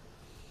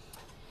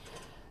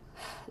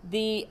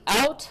 The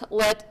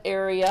outlet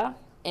area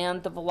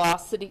and the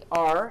velocity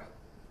are,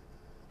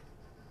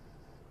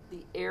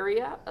 the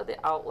area of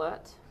the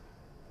outlet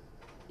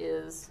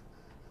is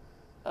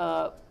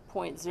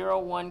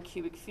 0.01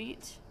 cubic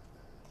feet,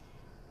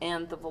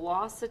 and the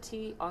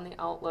velocity on the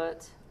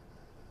outlet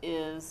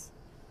is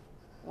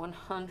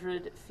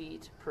 100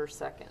 feet per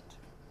second.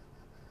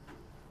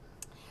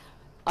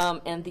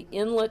 And the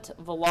inlet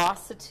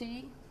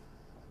velocity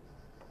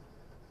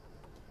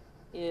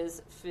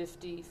is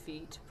 50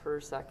 feet per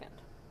second,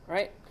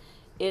 right?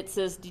 It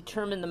says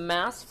determine the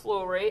mass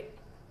flow rate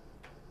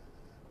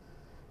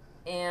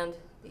and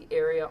the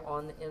area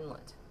on the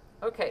inlet.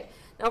 Okay,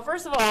 now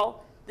first of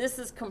all, this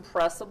is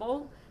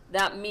compressible.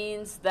 That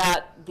means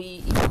that the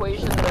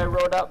equation that I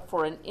wrote up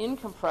for an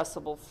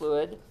incompressible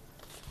fluid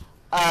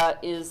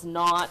is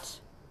not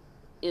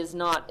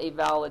a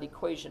valid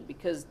equation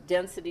because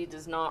density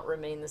does not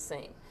remain the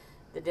same.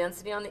 The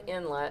density on the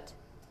inlet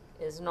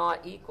is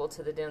not equal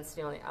to the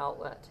density on the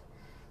outlet,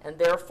 and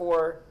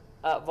therefore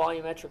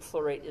volumetric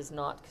flow rate is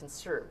not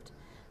conserved.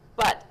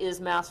 But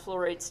is mass flow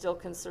rate still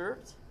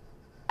conserved?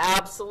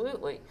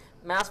 Absolutely.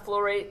 Mass flow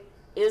rate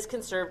is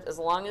conserved as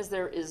long as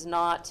there is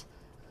not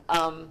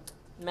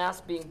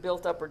mass being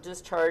built up or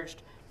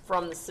discharged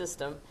from the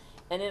system.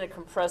 And in a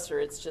compressor,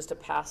 it's just a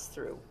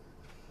pass-through.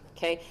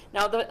 Okay.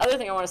 Now, the other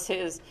thing I want to say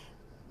is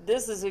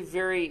this is a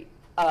very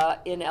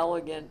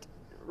inelegant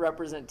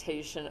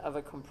representation of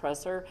a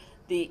compressor.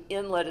 The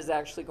inlet is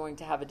actually going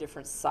to have a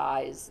different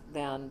size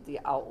than the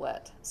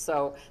outlet.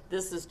 So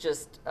this is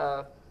just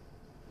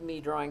me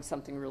drawing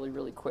something really,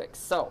 really quick.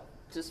 So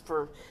just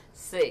for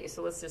say,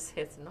 so let's just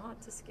say it's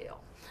not to scale.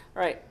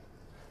 All right.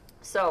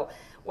 So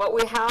what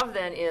we have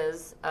then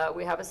is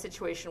we have a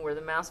situation where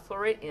the mass flow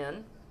rate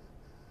in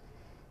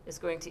is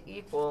going to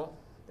equal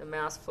the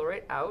mass flow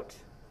rate out.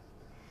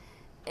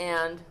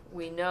 And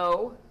we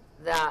know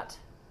that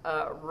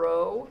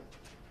rho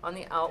on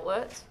the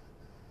outlet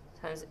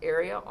times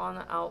area on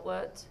the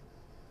outlet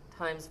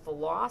times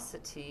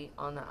velocity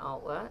on the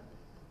outlet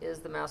is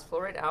the mass flow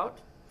rate out.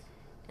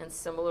 And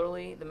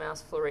similarly, the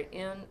mass flow rate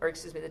in, or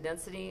excuse me, the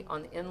density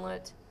on the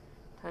inlet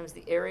times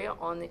the area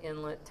on the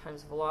inlet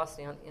times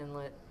velocity on the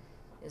inlet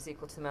is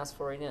equal to the mass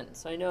flow rate in.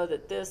 So I know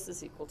that this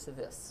is equal to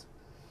this.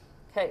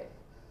 Okay.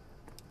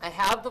 I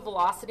have the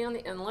velocity on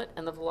the inlet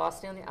and the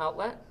velocity on the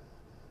outlet.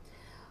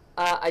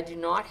 I do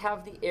not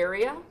have the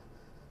area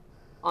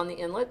on the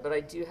inlet, but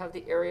I do have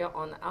the area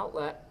on the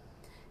outlet,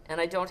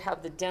 and I don't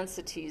have the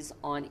densities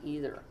on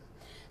either.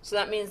 So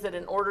that means that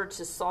in order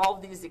to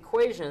solve these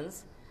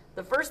equations,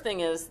 the first thing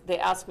is they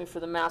ask me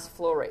for the mass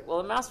flow rate. Well,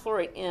 the mass flow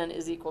rate in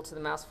is equal to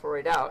the mass flow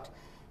rate out,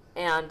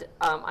 and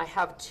I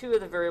have two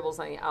of the variables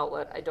on the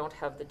outlet. I don't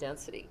have the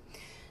density.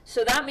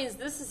 So that means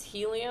this is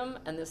helium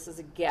and this is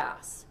a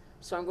gas.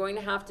 So I'm going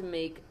to have to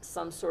make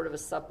some sort of a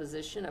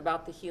supposition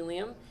about the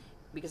helium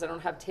because I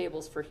don't have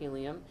tables for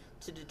helium,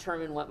 to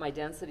determine what my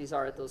densities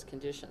are at those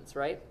conditions,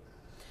 right?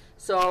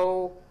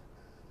 So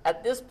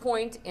at this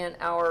point in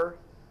our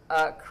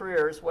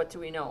careers, what do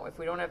we know? If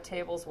we don't have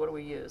tables, what do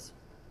we use?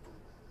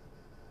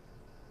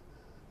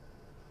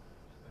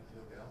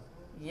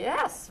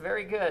 Yes,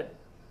 very good.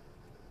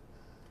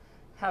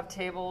 Have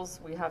tables,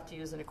 we have to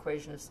use an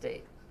equation of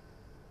state.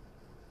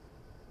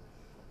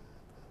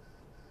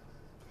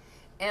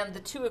 And the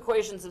two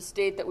equations of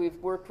state that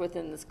we've worked with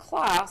in this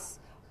class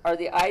are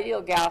the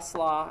ideal gas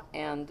law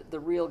and the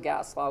real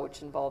gas law,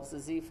 which involves the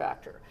Z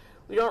factor.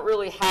 We don't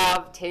really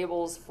have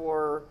tables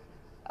for,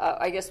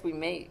 I guess we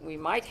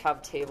might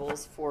have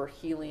tables for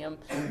helium,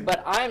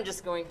 but I'm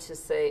just going to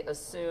say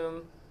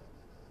assume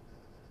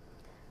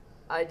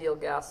ideal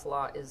gas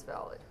law is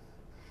valid.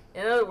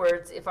 In other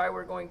words, if I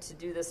were going to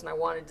do this and I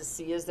wanted to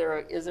see is there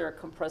a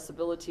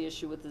compressibility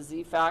issue with the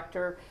Z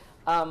factor,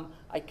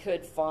 I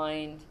could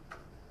find,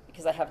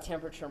 because I have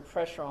temperature and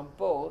pressure on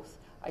both,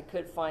 I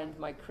could find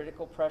my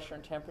critical pressure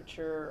and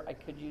temperature. I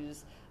could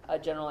use a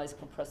generalized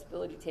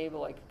compressibility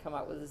table. I could come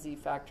out with a Z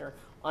factor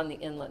on the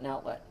inlet and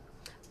outlet.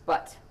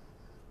 But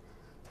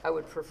I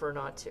would prefer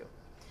not to.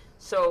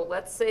 So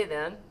let's say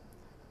then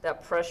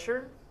that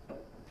pressure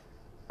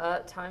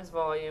times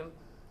volume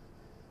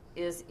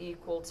is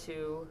equal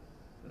to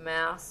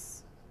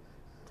mass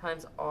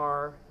times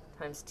R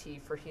times T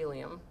for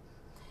helium.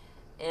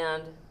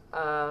 And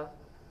I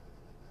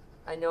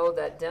know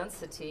that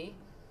density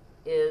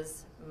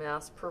is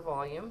mass per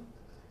volume.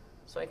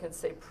 So I can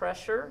say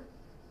pressure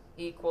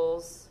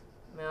equals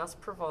mass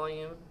per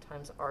volume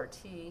times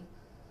RT,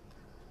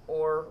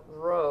 or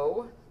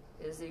rho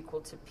is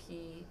equal to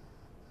P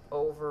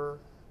over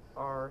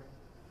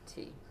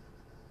RT.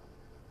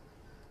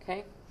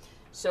 Okay?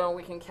 So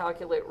we can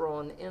calculate rho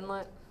on the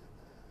inlet,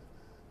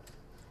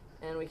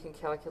 and we can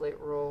calculate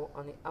rho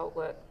on the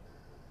outlet.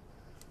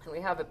 And we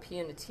have a P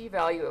and a T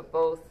value of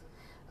both.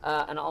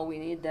 And all we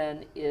need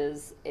then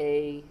is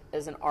an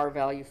R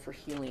value for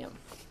helium.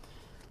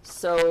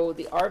 So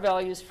the R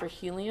values for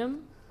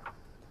helium,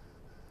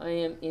 I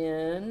am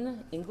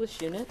in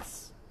English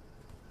units.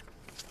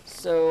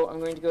 So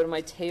I'm going to go to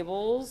my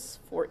tables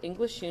for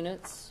English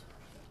units.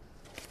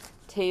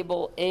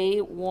 Table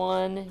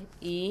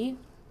A1E,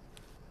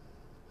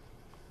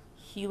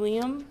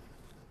 helium.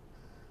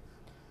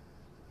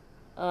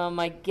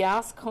 My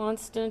gas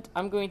constant,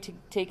 I'm going to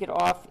take it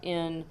off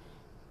in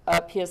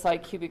psi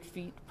cubic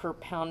feet per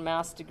pound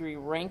mass degree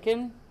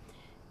Rankine.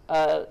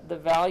 The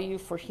value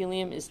for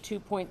helium is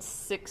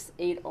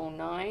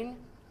 2.6809.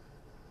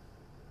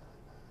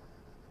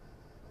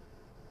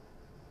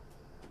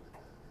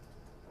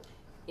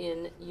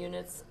 In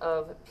units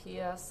of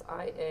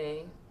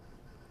psia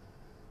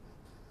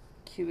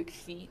cubic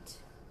feet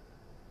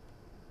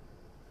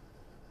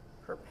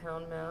per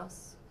pound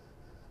mass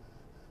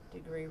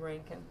degree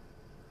Rankine.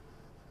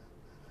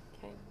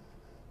 Okay.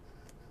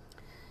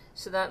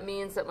 So that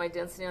means that my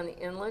density on the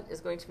inlet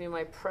is going to be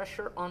my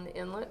pressure on the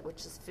inlet,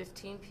 which is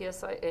 15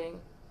 psia,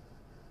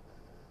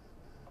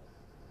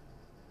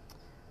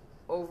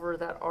 over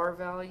that R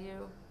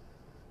value,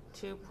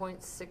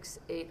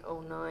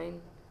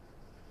 2.6809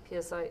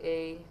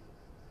 psia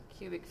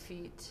cubic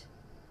feet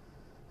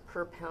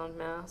per pound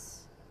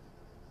mass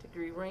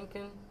degree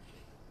Rankine,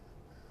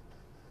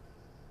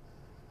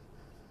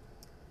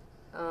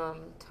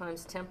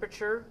 times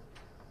temperature,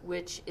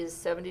 which is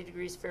 70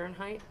 degrees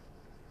Fahrenheit,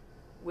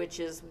 which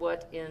is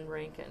what in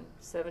Rankine?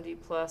 70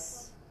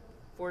 plus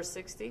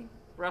 460,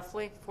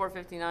 roughly,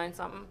 459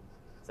 something.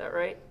 Is that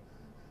right?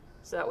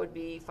 So that would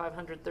be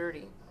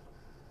 530.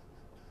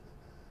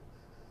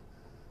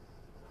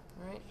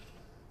 All right.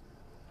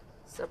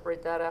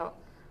 Separate that out.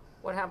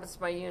 What happens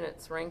to my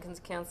units? Rankines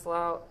cancel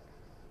out,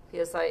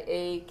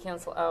 psia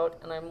cancel out,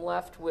 and I'm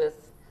left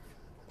with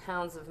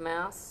pounds of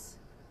mass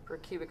per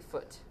cubic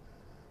foot.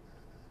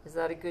 Is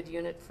that a good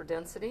unit for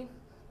density?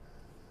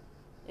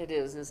 It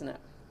is, isn't it?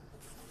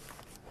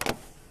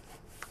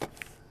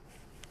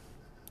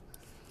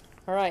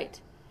 All right.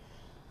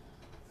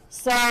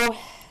 So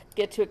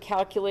get to a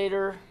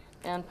calculator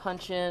and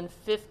punch in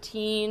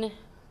 15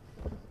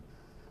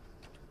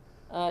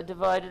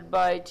 divided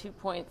by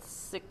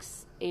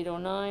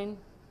 2.6809.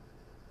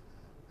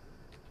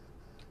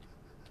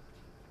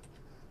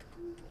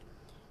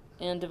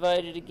 And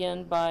divided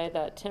again by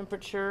that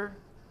temperature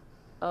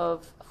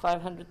of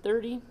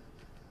 530.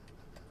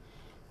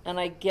 And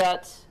I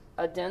get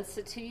a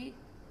density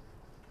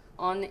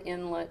on the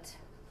inlet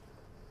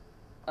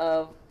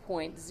of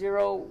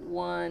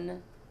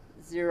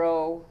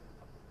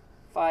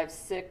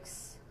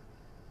 0.01056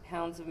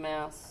 pounds of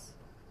mass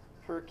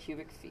per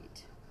cubic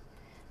feet.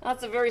 Now,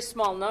 that's a very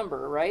small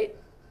number, right?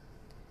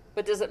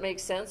 But does it make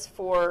sense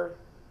for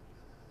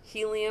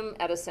helium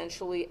at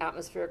essentially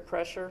atmospheric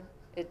pressure?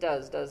 It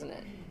does, doesn't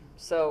it?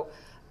 So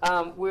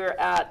we're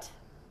at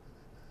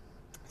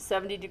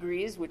 70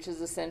 degrees, which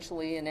is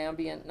essentially an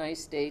ambient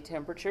nice day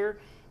temperature,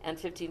 and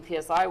 15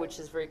 psi, which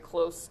is very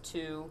close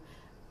to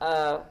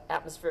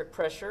atmospheric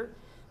pressure.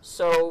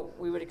 So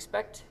we would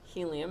expect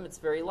helium, it's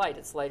very light,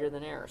 it's lighter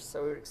than air,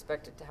 so we would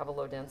expect it to have a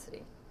low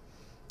density.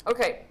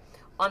 Okay,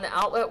 on the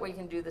outlet we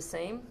can do the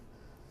same,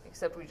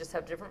 except we just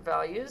have different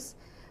values.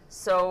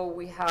 So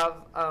we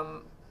have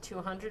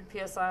 200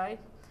 psi.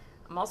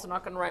 I'm also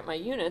not going to write my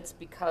units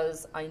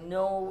because I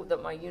know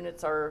that my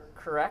units are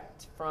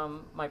correct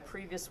from my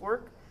previous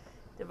work.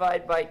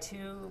 Divide by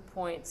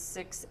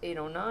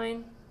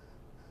 2.6809,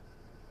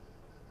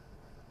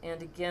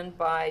 and again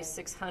by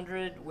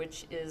 600,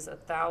 which is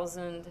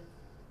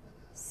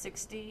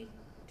 1,060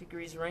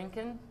 degrees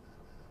Rankine.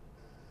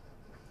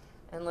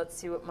 And let's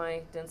see what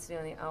my density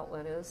on the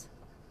outlet is.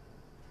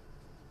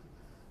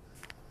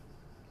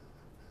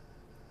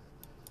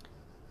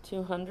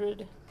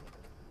 200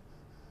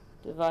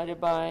 divided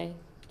by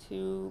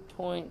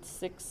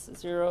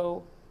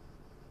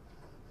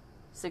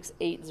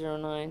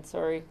 2.606809,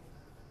 sorry.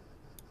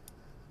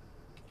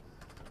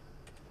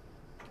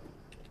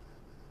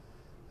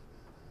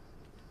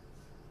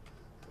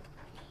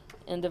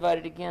 And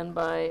divided again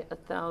by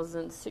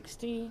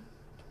 1,060.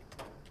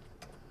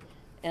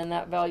 And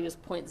that value is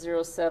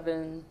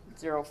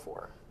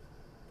 0.0704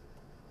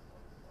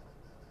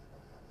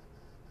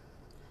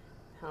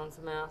 pounds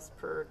of mass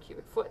per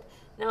cubic foot.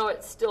 Now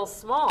it's still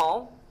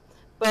small,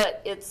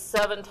 but it's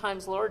 7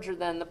 times larger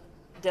than the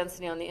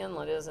density on the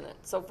inlet, isn't it?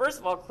 So first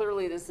of all,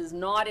 clearly this is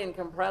not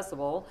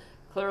incompressible.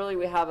 Clearly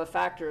we have a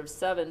factor of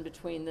 7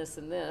 between this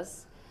and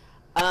this.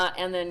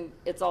 And then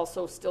it's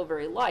also still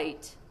very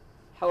light.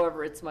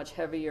 However, it's much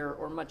heavier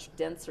or much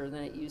denser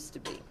than it used to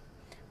be,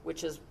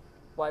 which is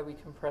why we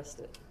compressed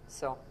it.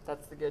 So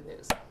that's the good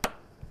news.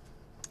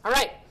 All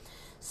right,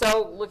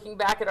 so looking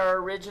back at our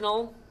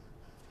original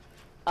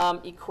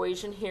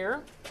equation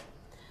here,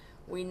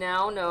 we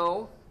now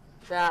know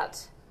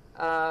that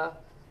the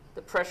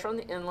pressure on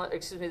the inlet,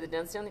 the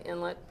density on the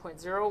inlet,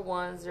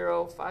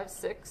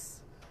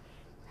 0.01056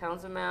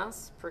 pounds of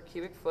mass per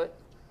cubic foot,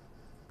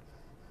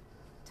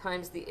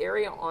 times the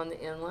area on the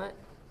inlet,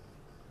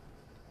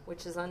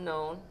 which is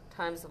unknown,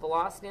 times the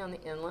velocity on the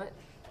inlet,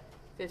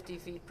 50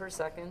 feet per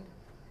second,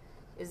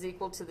 is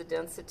equal to the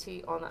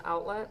density on the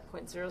outlet,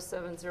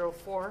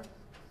 0.0704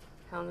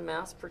 pounds of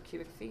mass per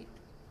cubic feet,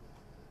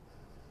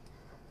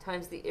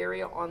 times the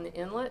area on the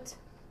inlet,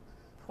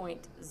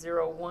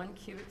 0.01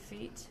 cubic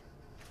feet,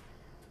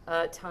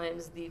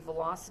 times the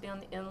velocity on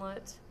the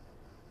inlet,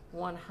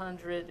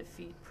 100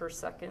 feet per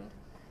second,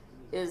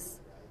 is,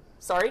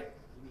 sorry? You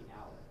mean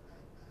outlet,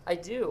 right? I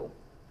do.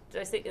 Did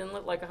I say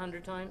inlet like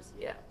 100 times?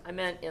 Yeah, I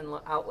meant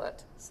inlet,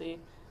 outlet. See,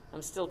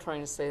 I'm still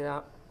trying to say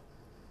that.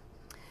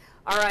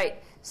 All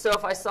right, so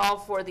if I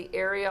solve for the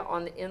area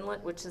on the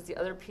inlet, which is the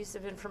other piece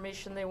of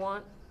information they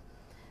want,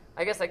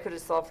 I guess I could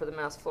have solved for the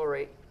mass flow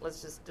rate.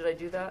 Let's just, did I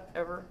do that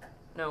ever?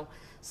 No.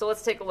 So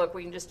let's take a look.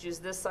 We can just use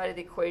this side of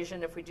the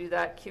equation. If we do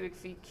that, cubic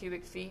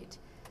feet,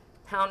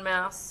 pound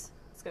mass,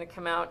 it's going to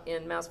come out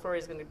in mass flow rate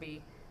is going to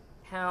be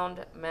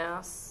pound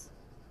mass.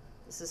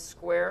 This is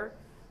square.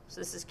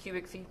 So this is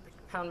cubic feet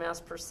pound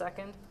mass per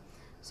second.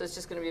 So it's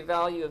just going to be a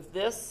value of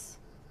this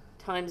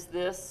times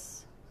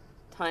this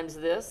times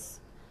this.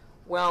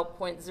 Well,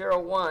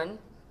 0.01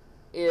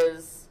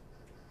 is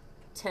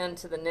 10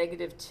 to the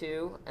negative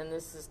 2, and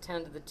this is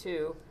 10 to the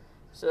 2.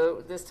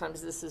 So this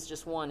times this is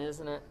just 1,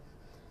 isn't it?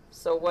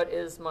 So what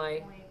is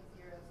my... 0.077.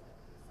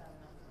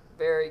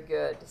 Very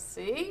good.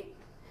 See?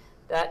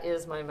 That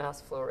is my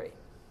mass flow rate.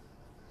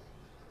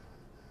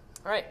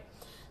 All right.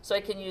 So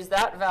I can use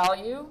that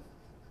value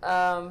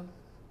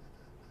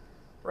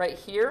right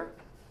here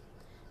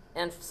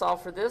and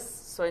solve for this.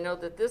 So I know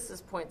that this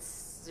is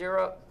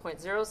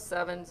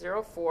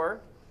 0.0704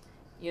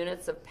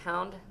 units of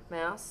pound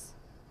mass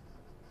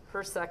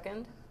per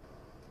second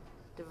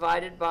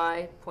divided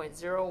by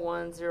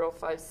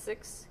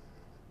 0.01056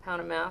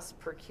 pound of mass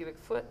per cubic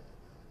foot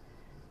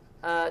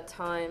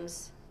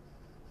times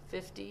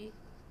 50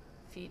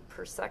 feet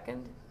per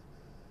second.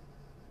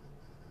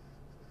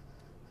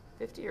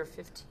 50 or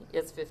 15?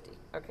 It's 50.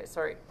 Okay,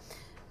 sorry.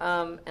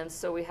 And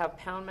so we have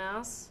pound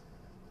mass.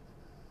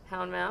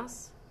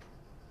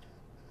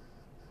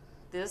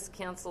 This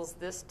cancels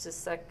this to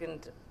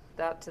second,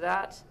 that to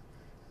that.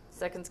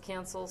 Seconds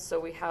cancel, so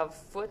we have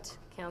foot,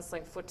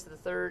 canceling foot to the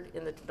third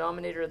in the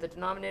denominator of the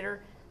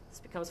denominator. This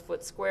becomes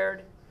foot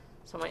squared.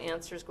 So my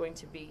answer is going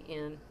to be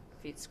in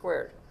feet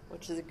squared,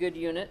 which is a good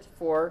unit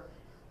for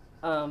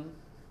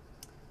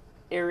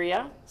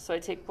area. So I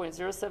take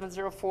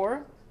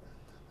 0.0704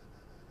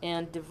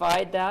 and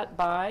divide that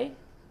by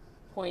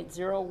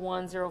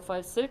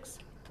 0.01056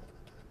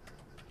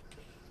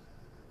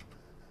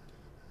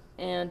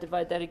 and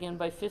divide that again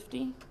by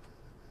 50.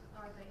 Oh,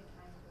 I thought you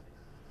times it.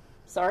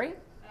 Sorry?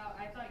 Oh,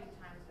 I thought you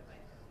times it by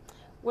 50.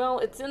 Well,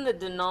 it's in the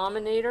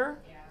denominator.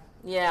 Yeah.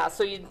 Yeah,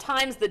 so you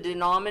times the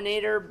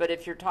denominator, but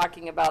if you're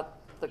talking about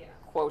the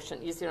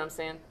quotient, you see what I'm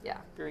saying? Yeah,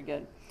 very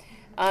good.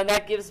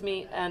 That gives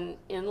me an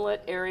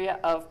inlet area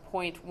of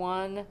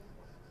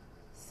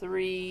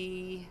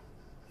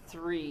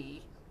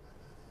 0.133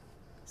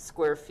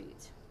 square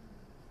feet.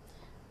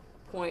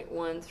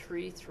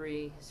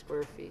 0.133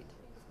 square feet.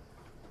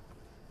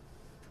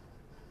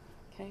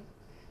 Okay,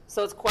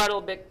 so it's quite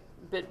a bit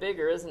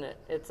bigger, isn't it?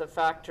 It's a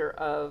factor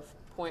of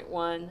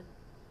 0.1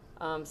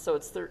 So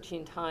it's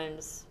 13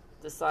 times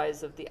the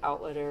size of the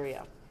outlet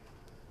area.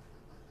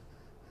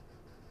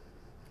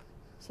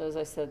 So as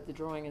I said, the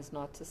drawing is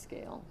not to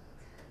scale.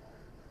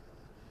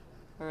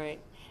 All right,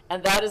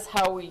 and that is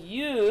how we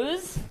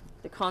use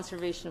the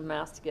conservation of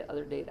mass to get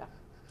other data.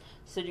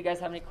 So do you guys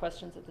have any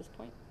questions at this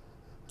point?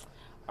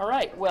 All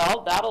right,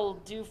 well, that'll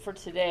do for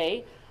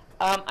today.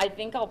 I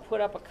think I'll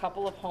put up a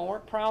couple of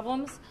homework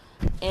problems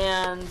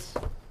and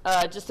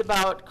just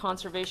about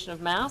conservation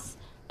of mass,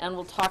 and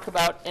we'll talk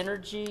about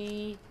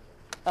energy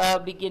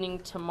beginning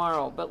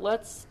tomorrow. But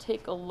let's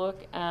take a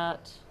look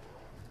at,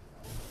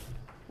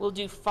 we'll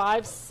do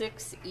 5,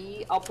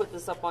 6E. I'll put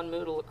this up on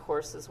Moodle, of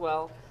course, as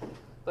well.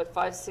 But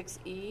 5,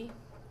 6E.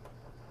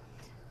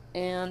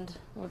 And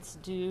let's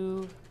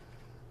do,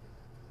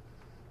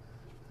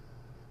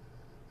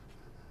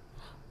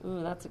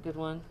 ooh, that's a good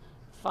one.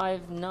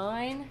 5,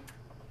 9.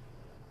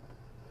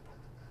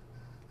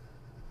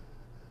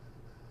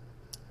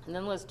 And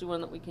then let's do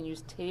one that we can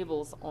use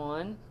tables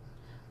on.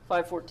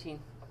 5, 14.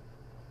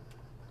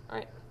 All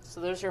right, so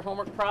there's your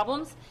homework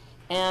problems.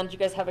 And you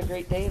guys have a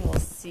great day, and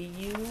we'll see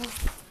you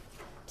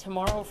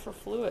tomorrow for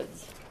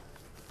fluids.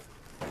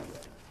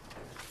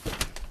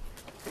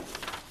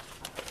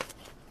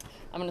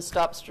 I'm going to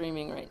stop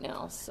streaming right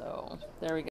now, so there we go.